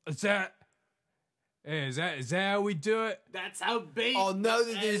 Oh. Is that how we do it? That's how babies. Oh, no,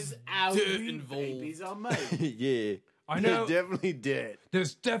 there's how dirt we involved. babies are made. Yeah. I know. Definitely dead.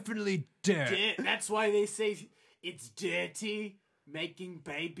 There's definitely dirt. Dirt. That's why they say it's dirty, making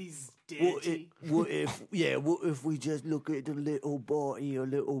babies dirty. What if we just look at the little body a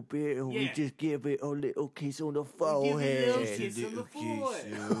little bit and we Yeah. just give it a little kiss on the Give forehead? it a little kiss on the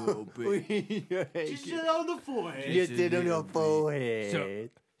forehead. Just on the forehead. Just it on the forehead.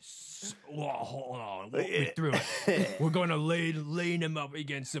 Hold on, walk me through it. We're gonna lean him up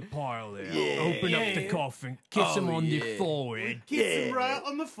against the pile there. Open up the coffin, kiss him on the forehead. Kiss him right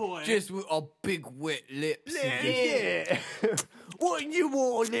on the forehead. Just with our big wet lips. Yeah. Wouldn't you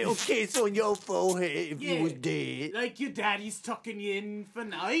want a little kiss on your forehead if Yeah. you was dead? like your daddy's tucking you in for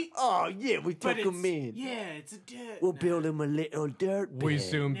night. Oh, yeah, we But took him in. Yeah, it's a dirt. We'll now. build him a little dirt bed. We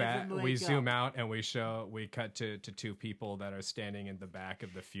zoom Never back, we wake zoom up. out, and we cut to 2 people that are standing in the back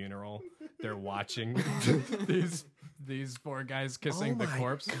of the funeral. They're watching these 4 guys kissing the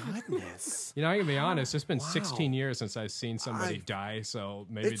corpse. Goodness. You know, I'm gonna be honest. It's been 16 years since I've seen somebody I've- die, so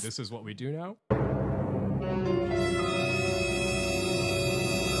maybe It's- this is what we do now.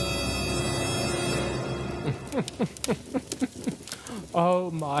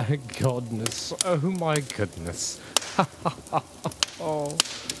 Oh my goodness. Oh my goodness. Oh.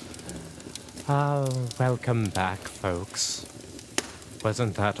 Welcome back, folks.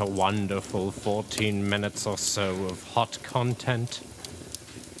 Wasn't that a wonderful 14 minutes or so of hot content?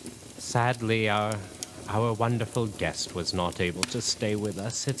 Sadly, our wonderful guest was not able to stay with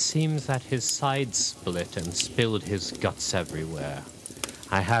us. It seems that his side split and spilled his guts everywhere.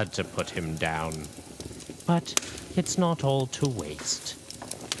 I had to put him down. But it's not all to waste.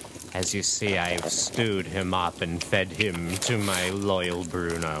 As you see, I've stewed him up and fed him to my loyal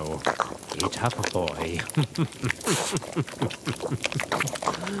Bruno. Eat up, boy.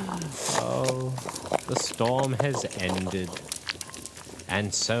 the storm has ended,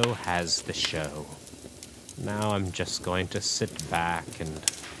 and so has the show. Now I'm just going to sit back and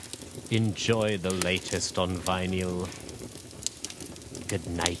enjoy the latest on vinyl. Good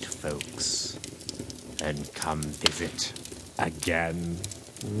night, folks, and come visit again.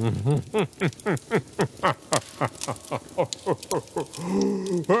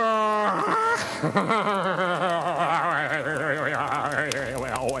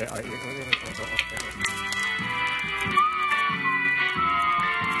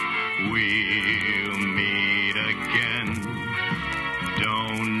 We'll meet again.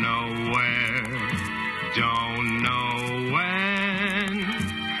 Don't know where, don't know when,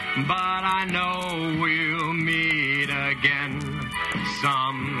 but I know we'll meet again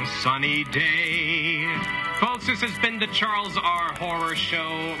some sunny day. Folks, this has been the Charles R. Horror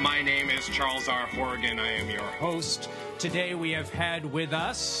Show. My name is Charles R. Horgan. I am your host. Today we have had with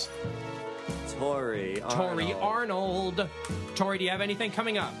us Tori Arnold. Tori, do you have anything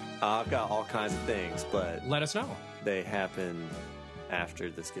coming up? I've got all kinds of things, but let us know. They happen after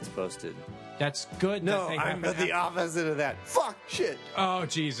this gets posted. That's good. No, I'm the opposite of that. Fuck shit. Oh,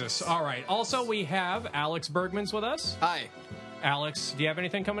 Jesus. All right. Also, we have Alex Bergman's with us. Hi. Alex, do you have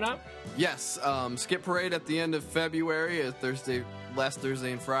anything coming up? Yes, Skip Parade at the end of February, last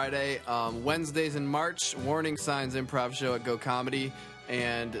Thursday and Friday. Wednesdays in March, Warning Signs Improv Show at Go Comedy.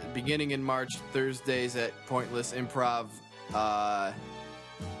 And beginning in March, Thursdays at Pointless Improv.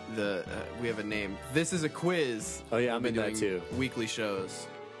 We have a name. This is a quiz. Oh yeah, I'm in that too. Weekly shows.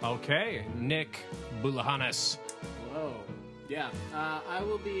 Okay, Nick Bulahanis. Hello. Yeah, I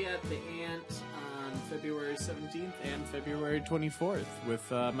will be at the Ant on February 17th and February 24th with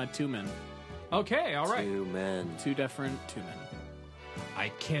my two men. Okay, all right. Two men. Two different two men. I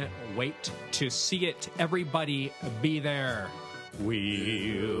can't wait to see it. Everybody be there.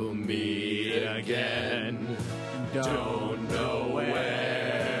 We'll meet again. Don't know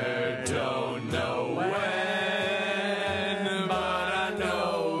where, don't know when, but I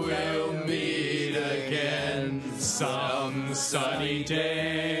know we'll meet again some sunny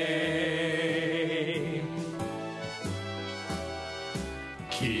day.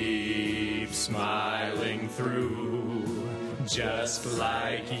 Keep smiling through, just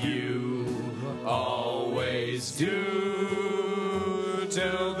like you always do.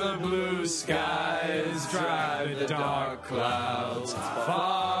 Till the blue skies drive the dark clouds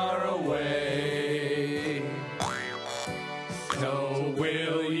far away. So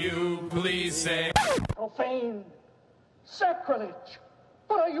will you please say profane, sacrilege?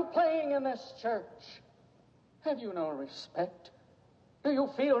 What are you playing in this church? Have you no respect? Do you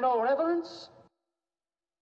feel no reverence?